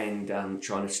community, and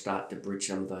trying to start to bridge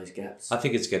some of those gaps. I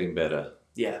think it's getting better.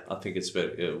 Yeah. I think it's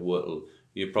better. Well,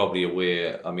 you're probably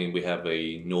aware, we have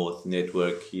a North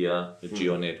network here, a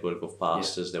geo network of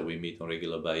pastors that we meet on a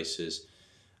regular basis.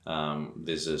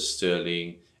 There's a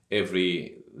Sterling.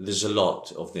 There's a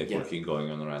lot of networking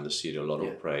going on around the city, a lot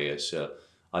of prayer. So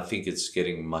I think it's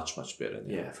getting much, much better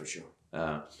now. Yeah, for sure.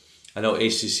 I know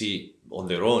ACC on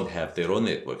their own have their own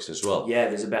networks as well. Yeah,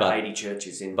 there's about 80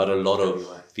 churches in. But a lot of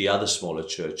the other smaller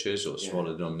churches or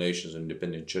smaller denominations,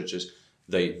 independent churches,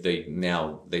 they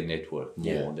network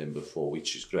more than before,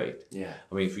 which is great. Yeah.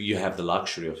 You have the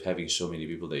luxury of having so many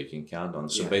people that you can count on.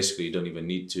 So basically, you don't even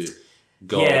need to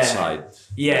go outside.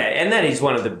 Yeah, and that is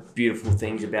one of the beautiful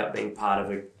things about being part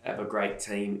of a great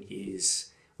team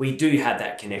is we do have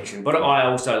that connection. But I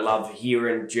also love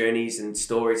hearing journeys and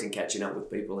stories and catching up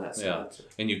with people outside. Yeah,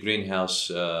 and your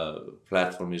greenhouse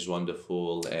platform is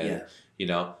wonderful, and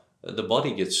the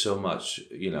body gets so much,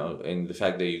 and the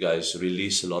fact that you guys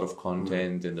release a lot of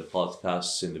content in the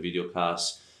podcasts and the video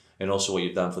casts, and also what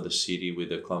you've done for the city with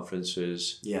the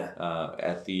conferences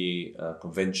at the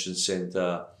convention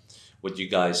center, what you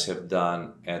guys have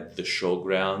done at the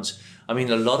showgrounds. A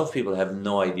lot of people have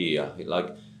no idea.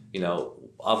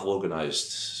 I've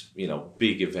organized,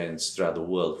 big events throughout the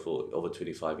world for over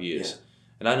 25 years.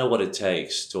 And I know what it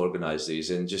takes to organize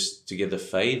these and just to get the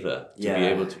favor to be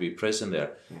able to be present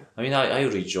there. Yeah. I mean, I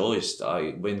rejoiced.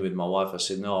 I went with my wife. I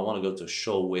said, no, I want to go to a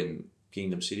show when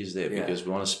Kingdom City is there because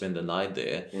we want to spend the night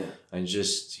there and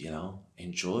just, you know,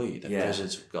 enjoy the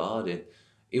presence of God. And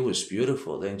it was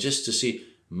beautiful. And just to see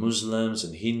Muslims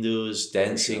and Hindus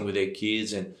dancing with their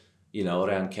kids and, you know,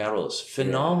 around carols.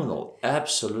 Phenomenal.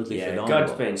 Absolutely phenomenal.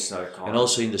 God's been so kind. And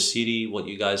also in the city, what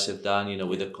you guys have done, you know,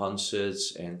 with the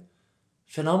concerts and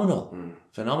phenomenal.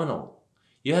 Phenomenal.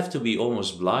 You have to be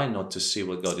almost blind not to see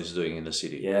what God is doing in the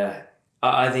city. Yeah.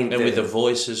 I think and with the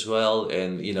voice as well,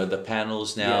 and you know the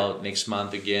panels now next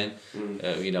month again,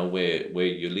 you know where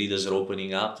your leaders are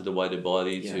opening up to the wider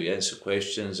body to answer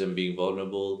questions and being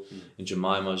vulnerable, and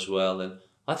Jemima as well, and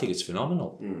I think it's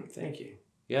phenomenal. Thank you.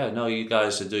 Yeah, no, you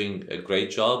guys are doing a great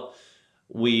job.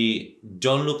 We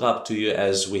don't look up to you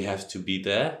as we have to be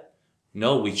there.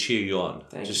 No, we cheer you on.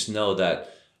 Just know that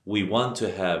we want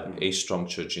to have a strong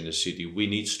church in the city. We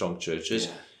need strong churches.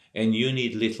 Yeah. And you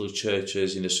need little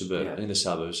churches in the in the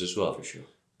suburbs as well. For sure.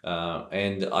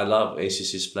 And I love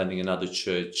ACC is planning another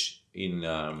church in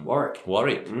Warwick.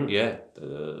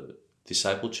 The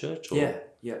Disciple Church.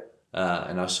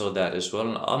 And I saw that as well.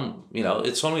 And you know,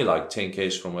 it's only like 10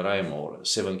 k's from where I am, or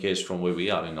 7 k's from where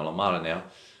we are in Alamara now.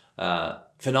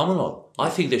 Phenomenal. I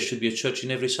think there should be a church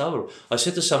in every suburb. I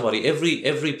said to somebody,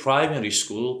 every primary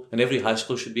school and every high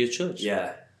school should be a church.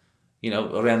 Yeah. You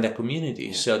know, around that community.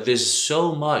 Yeah. So there's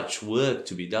so much work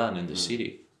to be done in the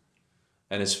city.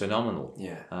 And it's phenomenal.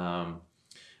 Yeah.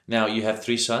 Now, you have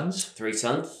 3 sons? 3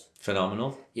 sons.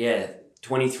 Phenomenal. Yeah,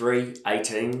 23,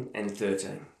 18 and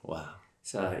 13. Wow.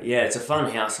 So, yeah, it's a fun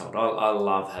household. I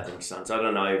love having sons. I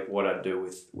don't know what I'd do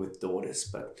with daughters,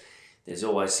 but there's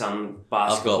always some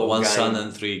basketball I've got 1 game. son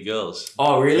and 3 girls.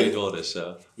 Oh, really? 3 daughters,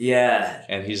 so. Yeah.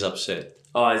 And he's upset.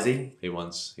 Oh, is he? He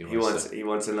wants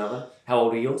another. How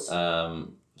old are yours?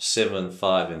 7,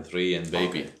 5, and 3, and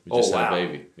baby. Okay. We just had a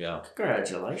baby. Yeah.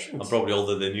 Congratulations. I'm probably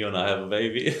older than you, and I have a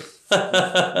baby.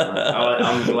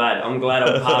 I'm glad I'm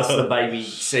past the baby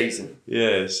season.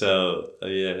 Yeah. So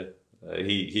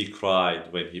he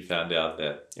cried when he found out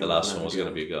that the last one was going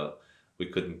to be a girl. We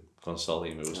couldn't console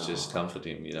him. It was just comfort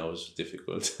him. You know, it was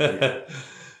difficult. Yeah.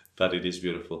 But it is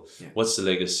beautiful. Yeah. What's the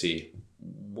legacy?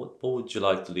 What would you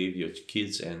like to leave your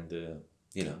kids and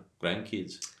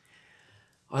grandkids?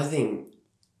 I think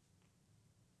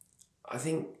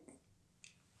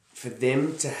for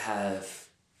them to have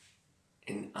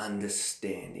an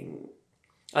understanding.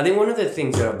 I think one of the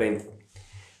things that I've been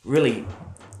really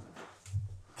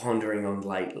pondering on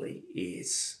lately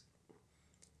is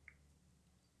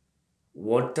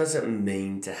what does it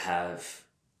mean to have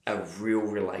a real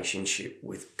relationship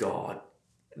with God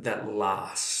that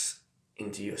lasts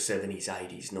into your 70s,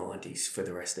 80s, 90s for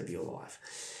the rest of your life.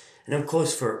 And of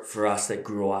course, for us that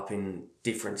grew up in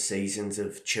different seasons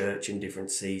of church and different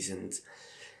seasons,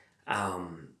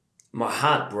 my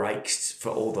heart breaks for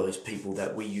all those people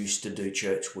that we used to do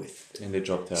church with. And they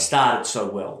dropped out. Started so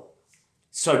well,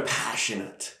 so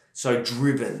passionate, so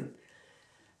driven.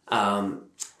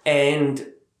 And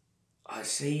I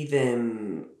see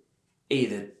them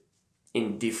either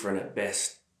indifferent at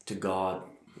best to God,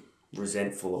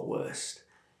 resentful at worst.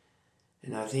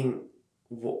 And I think,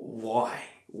 why?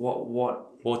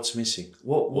 What's missing?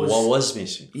 What was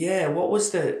missing? Yeah, what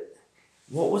was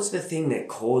the thing that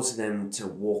caused them to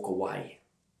walk away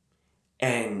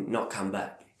and not come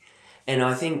back? And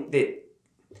I think that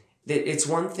it's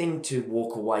one thing to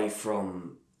walk away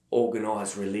from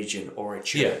organised religion or a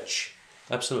church.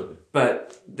 Yeah, absolutely.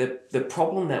 But the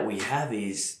problem that we have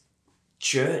is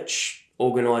church,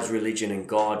 organised religion and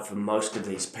God for most of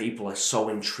these people are so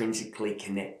intrinsically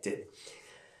connected.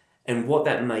 And what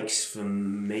that makes for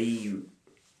me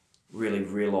really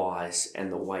realise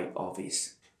and the weight of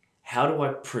is, how do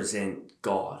I present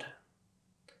God?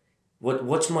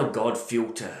 What's my God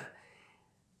filter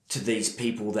to these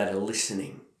people that are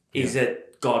listening? Yeah. Is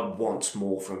it God wants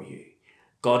more from you?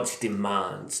 God's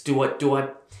demands? Do I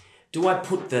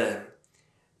put the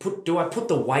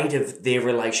weight of their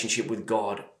relationship with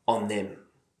God on them?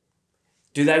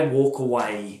 Do they walk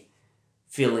away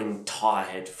feeling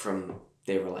tired from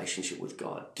their relationship with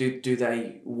God? Do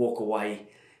they walk away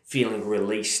feeling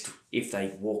released if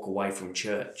they walk away from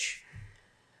church?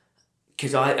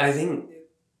 Because I think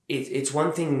it's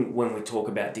one thing when we talk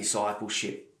about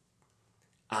discipleship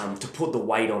to put the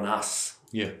weight on us.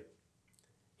 Yeah.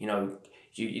 You know,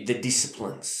 the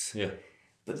disciplines. Yeah.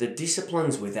 But the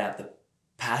disciplines without the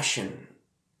passion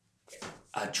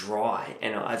are dry,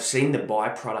 and I've seen the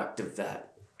byproduct of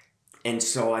that. And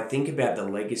so I think about the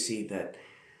legacy that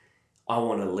I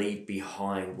want to leave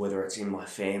behind, whether it's in my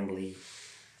family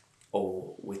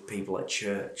or with people at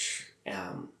church.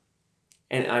 And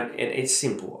it's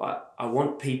simple. I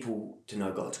want people to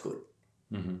know God's good.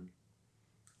 Mm-hmm.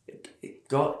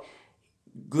 God,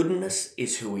 goodness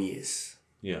is who he is.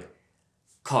 Yeah.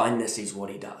 Kindness is what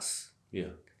he does. Yeah.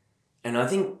 And I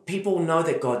think people know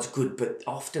that God's good, but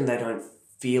often they don't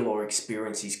feel or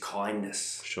experience his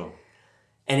kindness. Sure.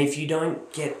 And if you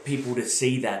don't get people to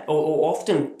see that, or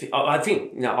often, I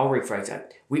think, no, I'll rephrase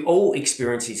that. We all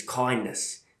experience his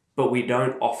kindness, but we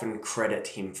don't often credit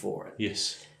him for it.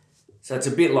 Yes. So it's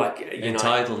a bit like,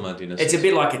 entitlement in a sense. It's a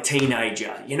bit like a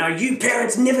teenager. You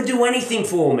parents never do anything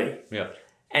for me. Yeah.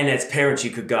 And as parents,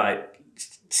 you could go,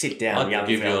 sit down, I'll young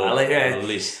give fella. you a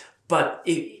list. But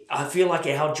I feel like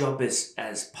our job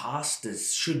as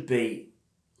pastors should be,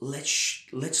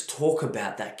 let's talk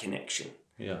about that connection.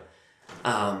 Yeah.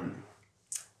 I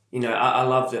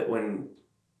love that when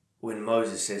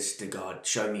Moses says to God,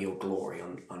 "Show me your glory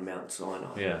on Mount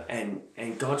Sinai." Yeah.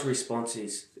 And God's response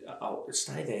is, "I'll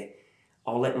stay there.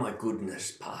 I'll let my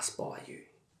goodness pass by you."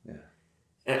 Yeah.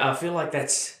 And I feel like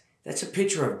that's a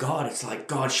picture of God. It's like,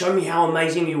 God, show me how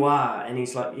amazing you are. And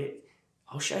he's like, yeah,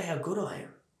 I'll show you how good I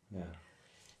am. Yeah.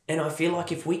 And I feel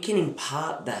like if we can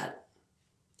impart that,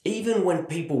 even when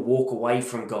people walk away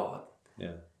from God,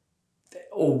 yeah,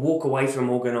 or walk away from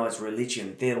organised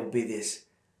religion, there'll be this,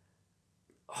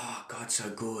 oh, God's so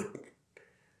good.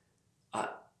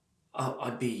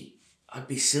 I'd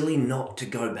be silly not to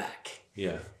go back.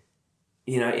 Yeah.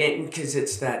 Because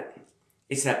it's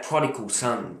that prodigal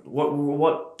son.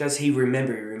 What does he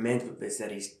remember? He remembers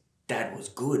that his dad was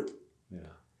good.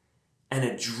 Yeah. And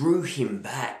it drew him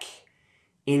back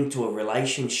into a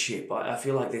relationship. I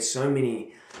feel like there's so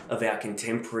many of our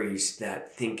contemporaries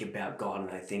that think about God and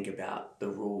they think about the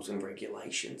rules and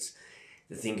regulations.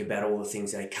 They think about all the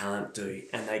things they can't do.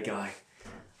 And they go,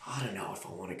 I don't know if I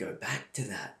want to go back to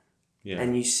that. Yeah.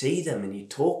 And you see them and you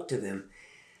talk to them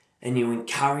and you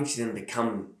encourage them to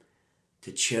come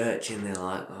to church and they're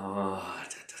like, oh,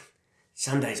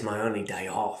 Sunday's my only day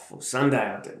off, or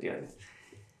Sunday,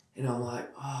 and I'm like,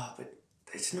 oh, but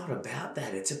it's not about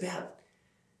that. It's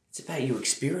about you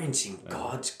experiencing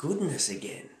God's goodness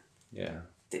again. Yeah.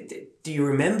 Do you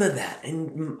remember that?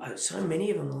 And so many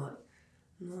of them are like,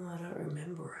 no, I don't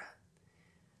remember it.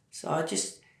 So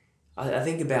I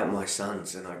think about my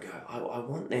sons and I go, I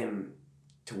want them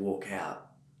to walk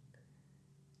out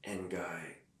and go,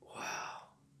 wow,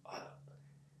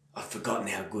 I've forgotten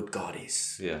how good God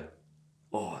is. Yeah.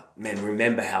 Oh, man,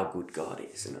 remember how good God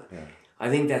is. And yeah. I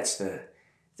think that's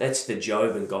the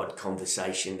Job and God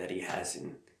conversation that he has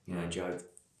in Job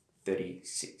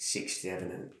 36,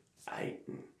 7 and 8.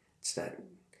 And it's that,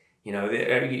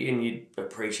 and you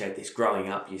appreciate this. Growing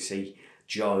up, you see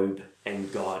Job and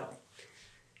God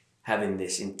having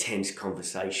this intense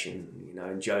conversation.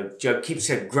 Job keeps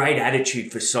a great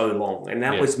attitude for so long, and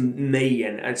that was me.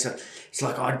 And so it's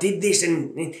like, I did this,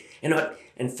 and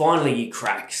finally he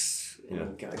cracks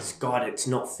and goes, God, it's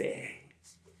not fair.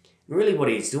 And really, what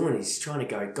he's doing is trying to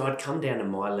go, God, come down to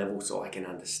my level so I can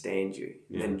understand you.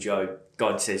 And then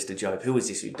God says to Job, who is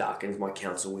this who darkens my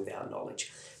counsel without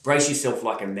knowledge? Brace yourself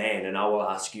like a man, and I will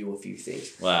ask you a few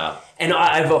things. Wow. And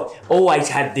I've always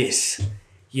had this,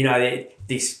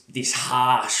 this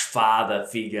harsh father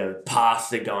figure,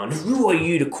 pastor going, who are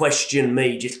you to question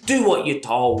me? Just do what you're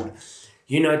told.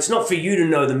 It's not for you to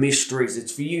know the mysteries.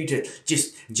 It's for you to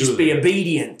just be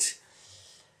obedient.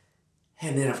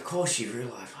 And then, of course, you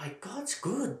realise, God's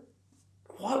good.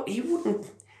 What he wouldn't?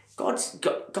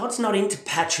 God's not into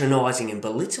patronising and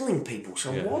belittling people.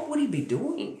 So what would he be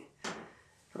doing?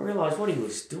 I realised what he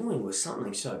was doing was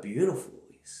something so beautiful.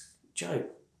 Job,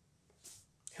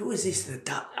 who is this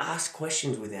that asks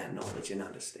questions without knowledge and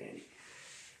understanding?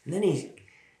 And then he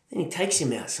takes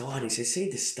him outside and he says, see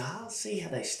the stars? See how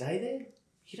they stay there?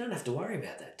 You don't have to worry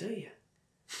about that, do you?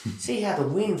 See how the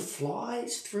wind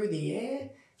flies through the air?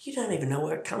 You don't even know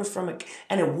where it comes from.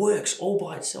 And it works all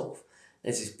by itself.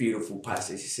 There's this beautiful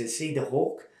passage. It says, see the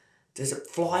hawk? Does it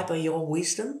fly by your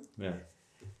wisdom? Yeah.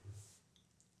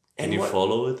 And Can you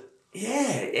follow it?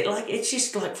 Yeah. It's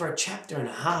just like for a chapter and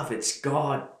a half, it's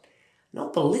God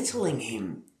not belittling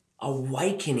him,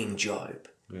 awakening Job.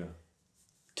 Yeah.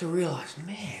 To realise,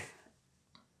 man,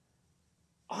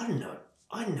 I know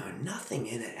nothing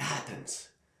and it happens.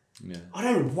 Yeah. I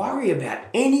don't worry about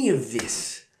any of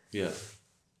this. Yeah.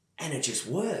 And it just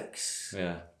works.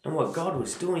 Yeah. And what God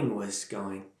was doing was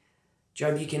going,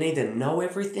 Job, you can either know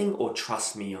everything or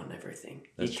trust me on everything.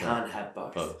 You can't have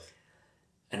both.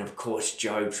 And of course,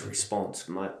 Job's response,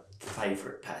 my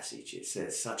favourite passage, it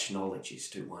says, such knowledge is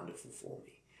too wonderful for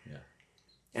me. Yeah.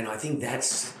 And I think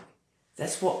that's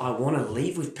That's what I want to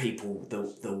leave with people,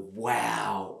 the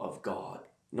wow of God,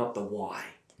 not the why.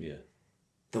 Yeah.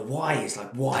 The why is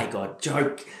like, why, God?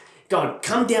 Job, God,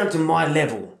 come down to my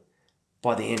level.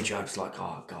 By the end, Job's like,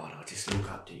 oh, God, I just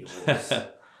look up to yours.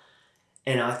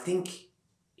 And I think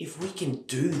if we can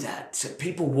do that, so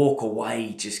people walk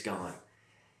away just going,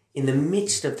 in the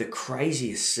midst of the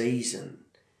craziest season,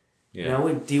 you know,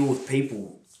 we deal with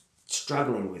people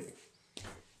struggling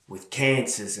with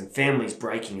cancers and families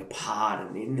breaking apart.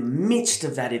 And in the midst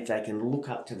of that, if they can look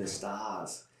up to the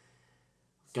stars,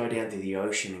 go down to the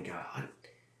ocean and go,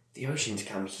 the ocean's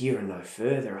come here and no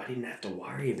further. I didn't have to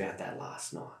worry about that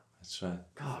last night. That's right.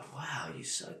 God, wow, you're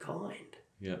so kind.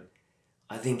 Yeah.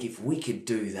 I think if we could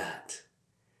do that,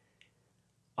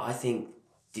 I think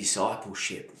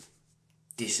discipleship,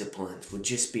 disciplines would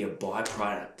just be a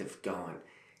byproduct of going,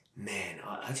 man,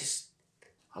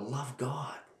 I love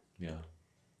God. Yeah.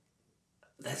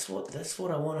 That's what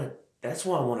I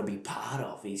want to be part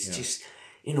of. Is just,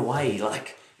 in a way,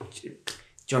 like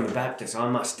John the Baptist, I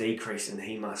must decrease and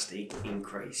he must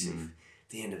increase. If at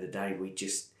the end of the day we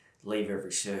just leave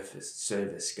every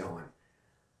service going,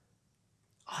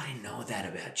 I didn't know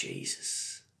that about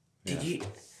Jesus. Did you?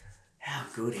 How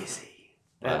good is he?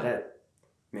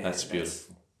 That's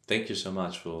beautiful. Thank you so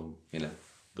much for,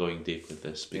 going deep with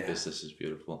this, because this is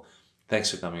beautiful.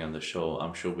 Thanks for coming on the show.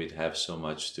 I'm sure we'd have so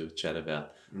much to chat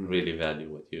about. Really value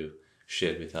what you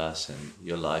shared with us and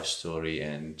your life story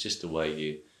and just the way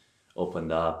you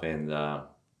opened up and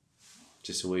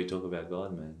just the way you talk about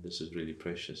God, man. This is really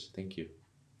precious. Thank you.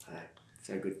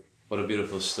 So good. What a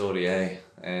beautiful story, eh?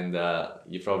 And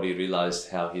you probably realized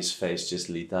how his face just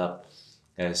lit up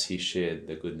as he shared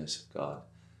the goodness of God.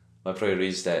 My prayer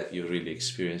is that you really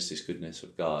experience this goodness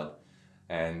of God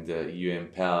and you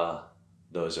empower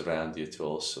those around you to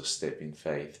also step in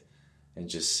faith and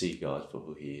just see God for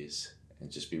who he is and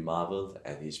just be marveled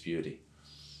at his beauty.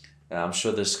 I'm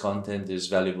sure this content is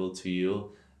valuable to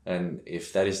you, and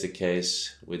if that is the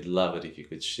case, we'd love it if you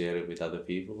could share it with other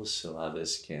people so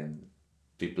others can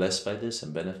be blessed by this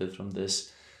and benefit from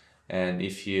this. And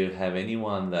if you have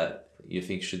anyone that you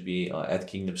think should be at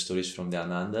Kingdom Stories from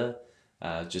Down Under,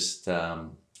 just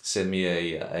send me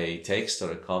a text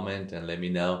or a comment and let me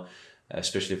know,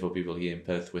 especially for people here in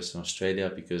Perth, Western Australia,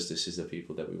 because this is the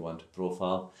people that we want to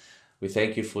profile. We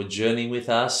thank you for journeying with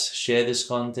us. Share this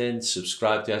content,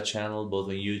 subscribe to our channel, both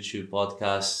on YouTube,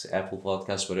 podcasts, Apple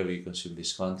Podcasts, wherever you consume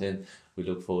this content. We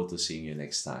look forward to seeing you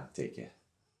next time. Take care.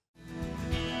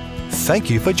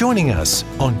 Thank you for joining us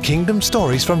on Kingdom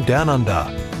Stories from Down Under.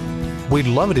 We'd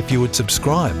love it if you would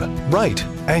subscribe, rate,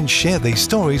 and share these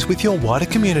stories with your wider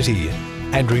community.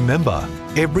 And remember,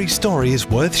 every story is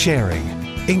worth sharing,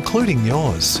 including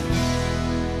yours.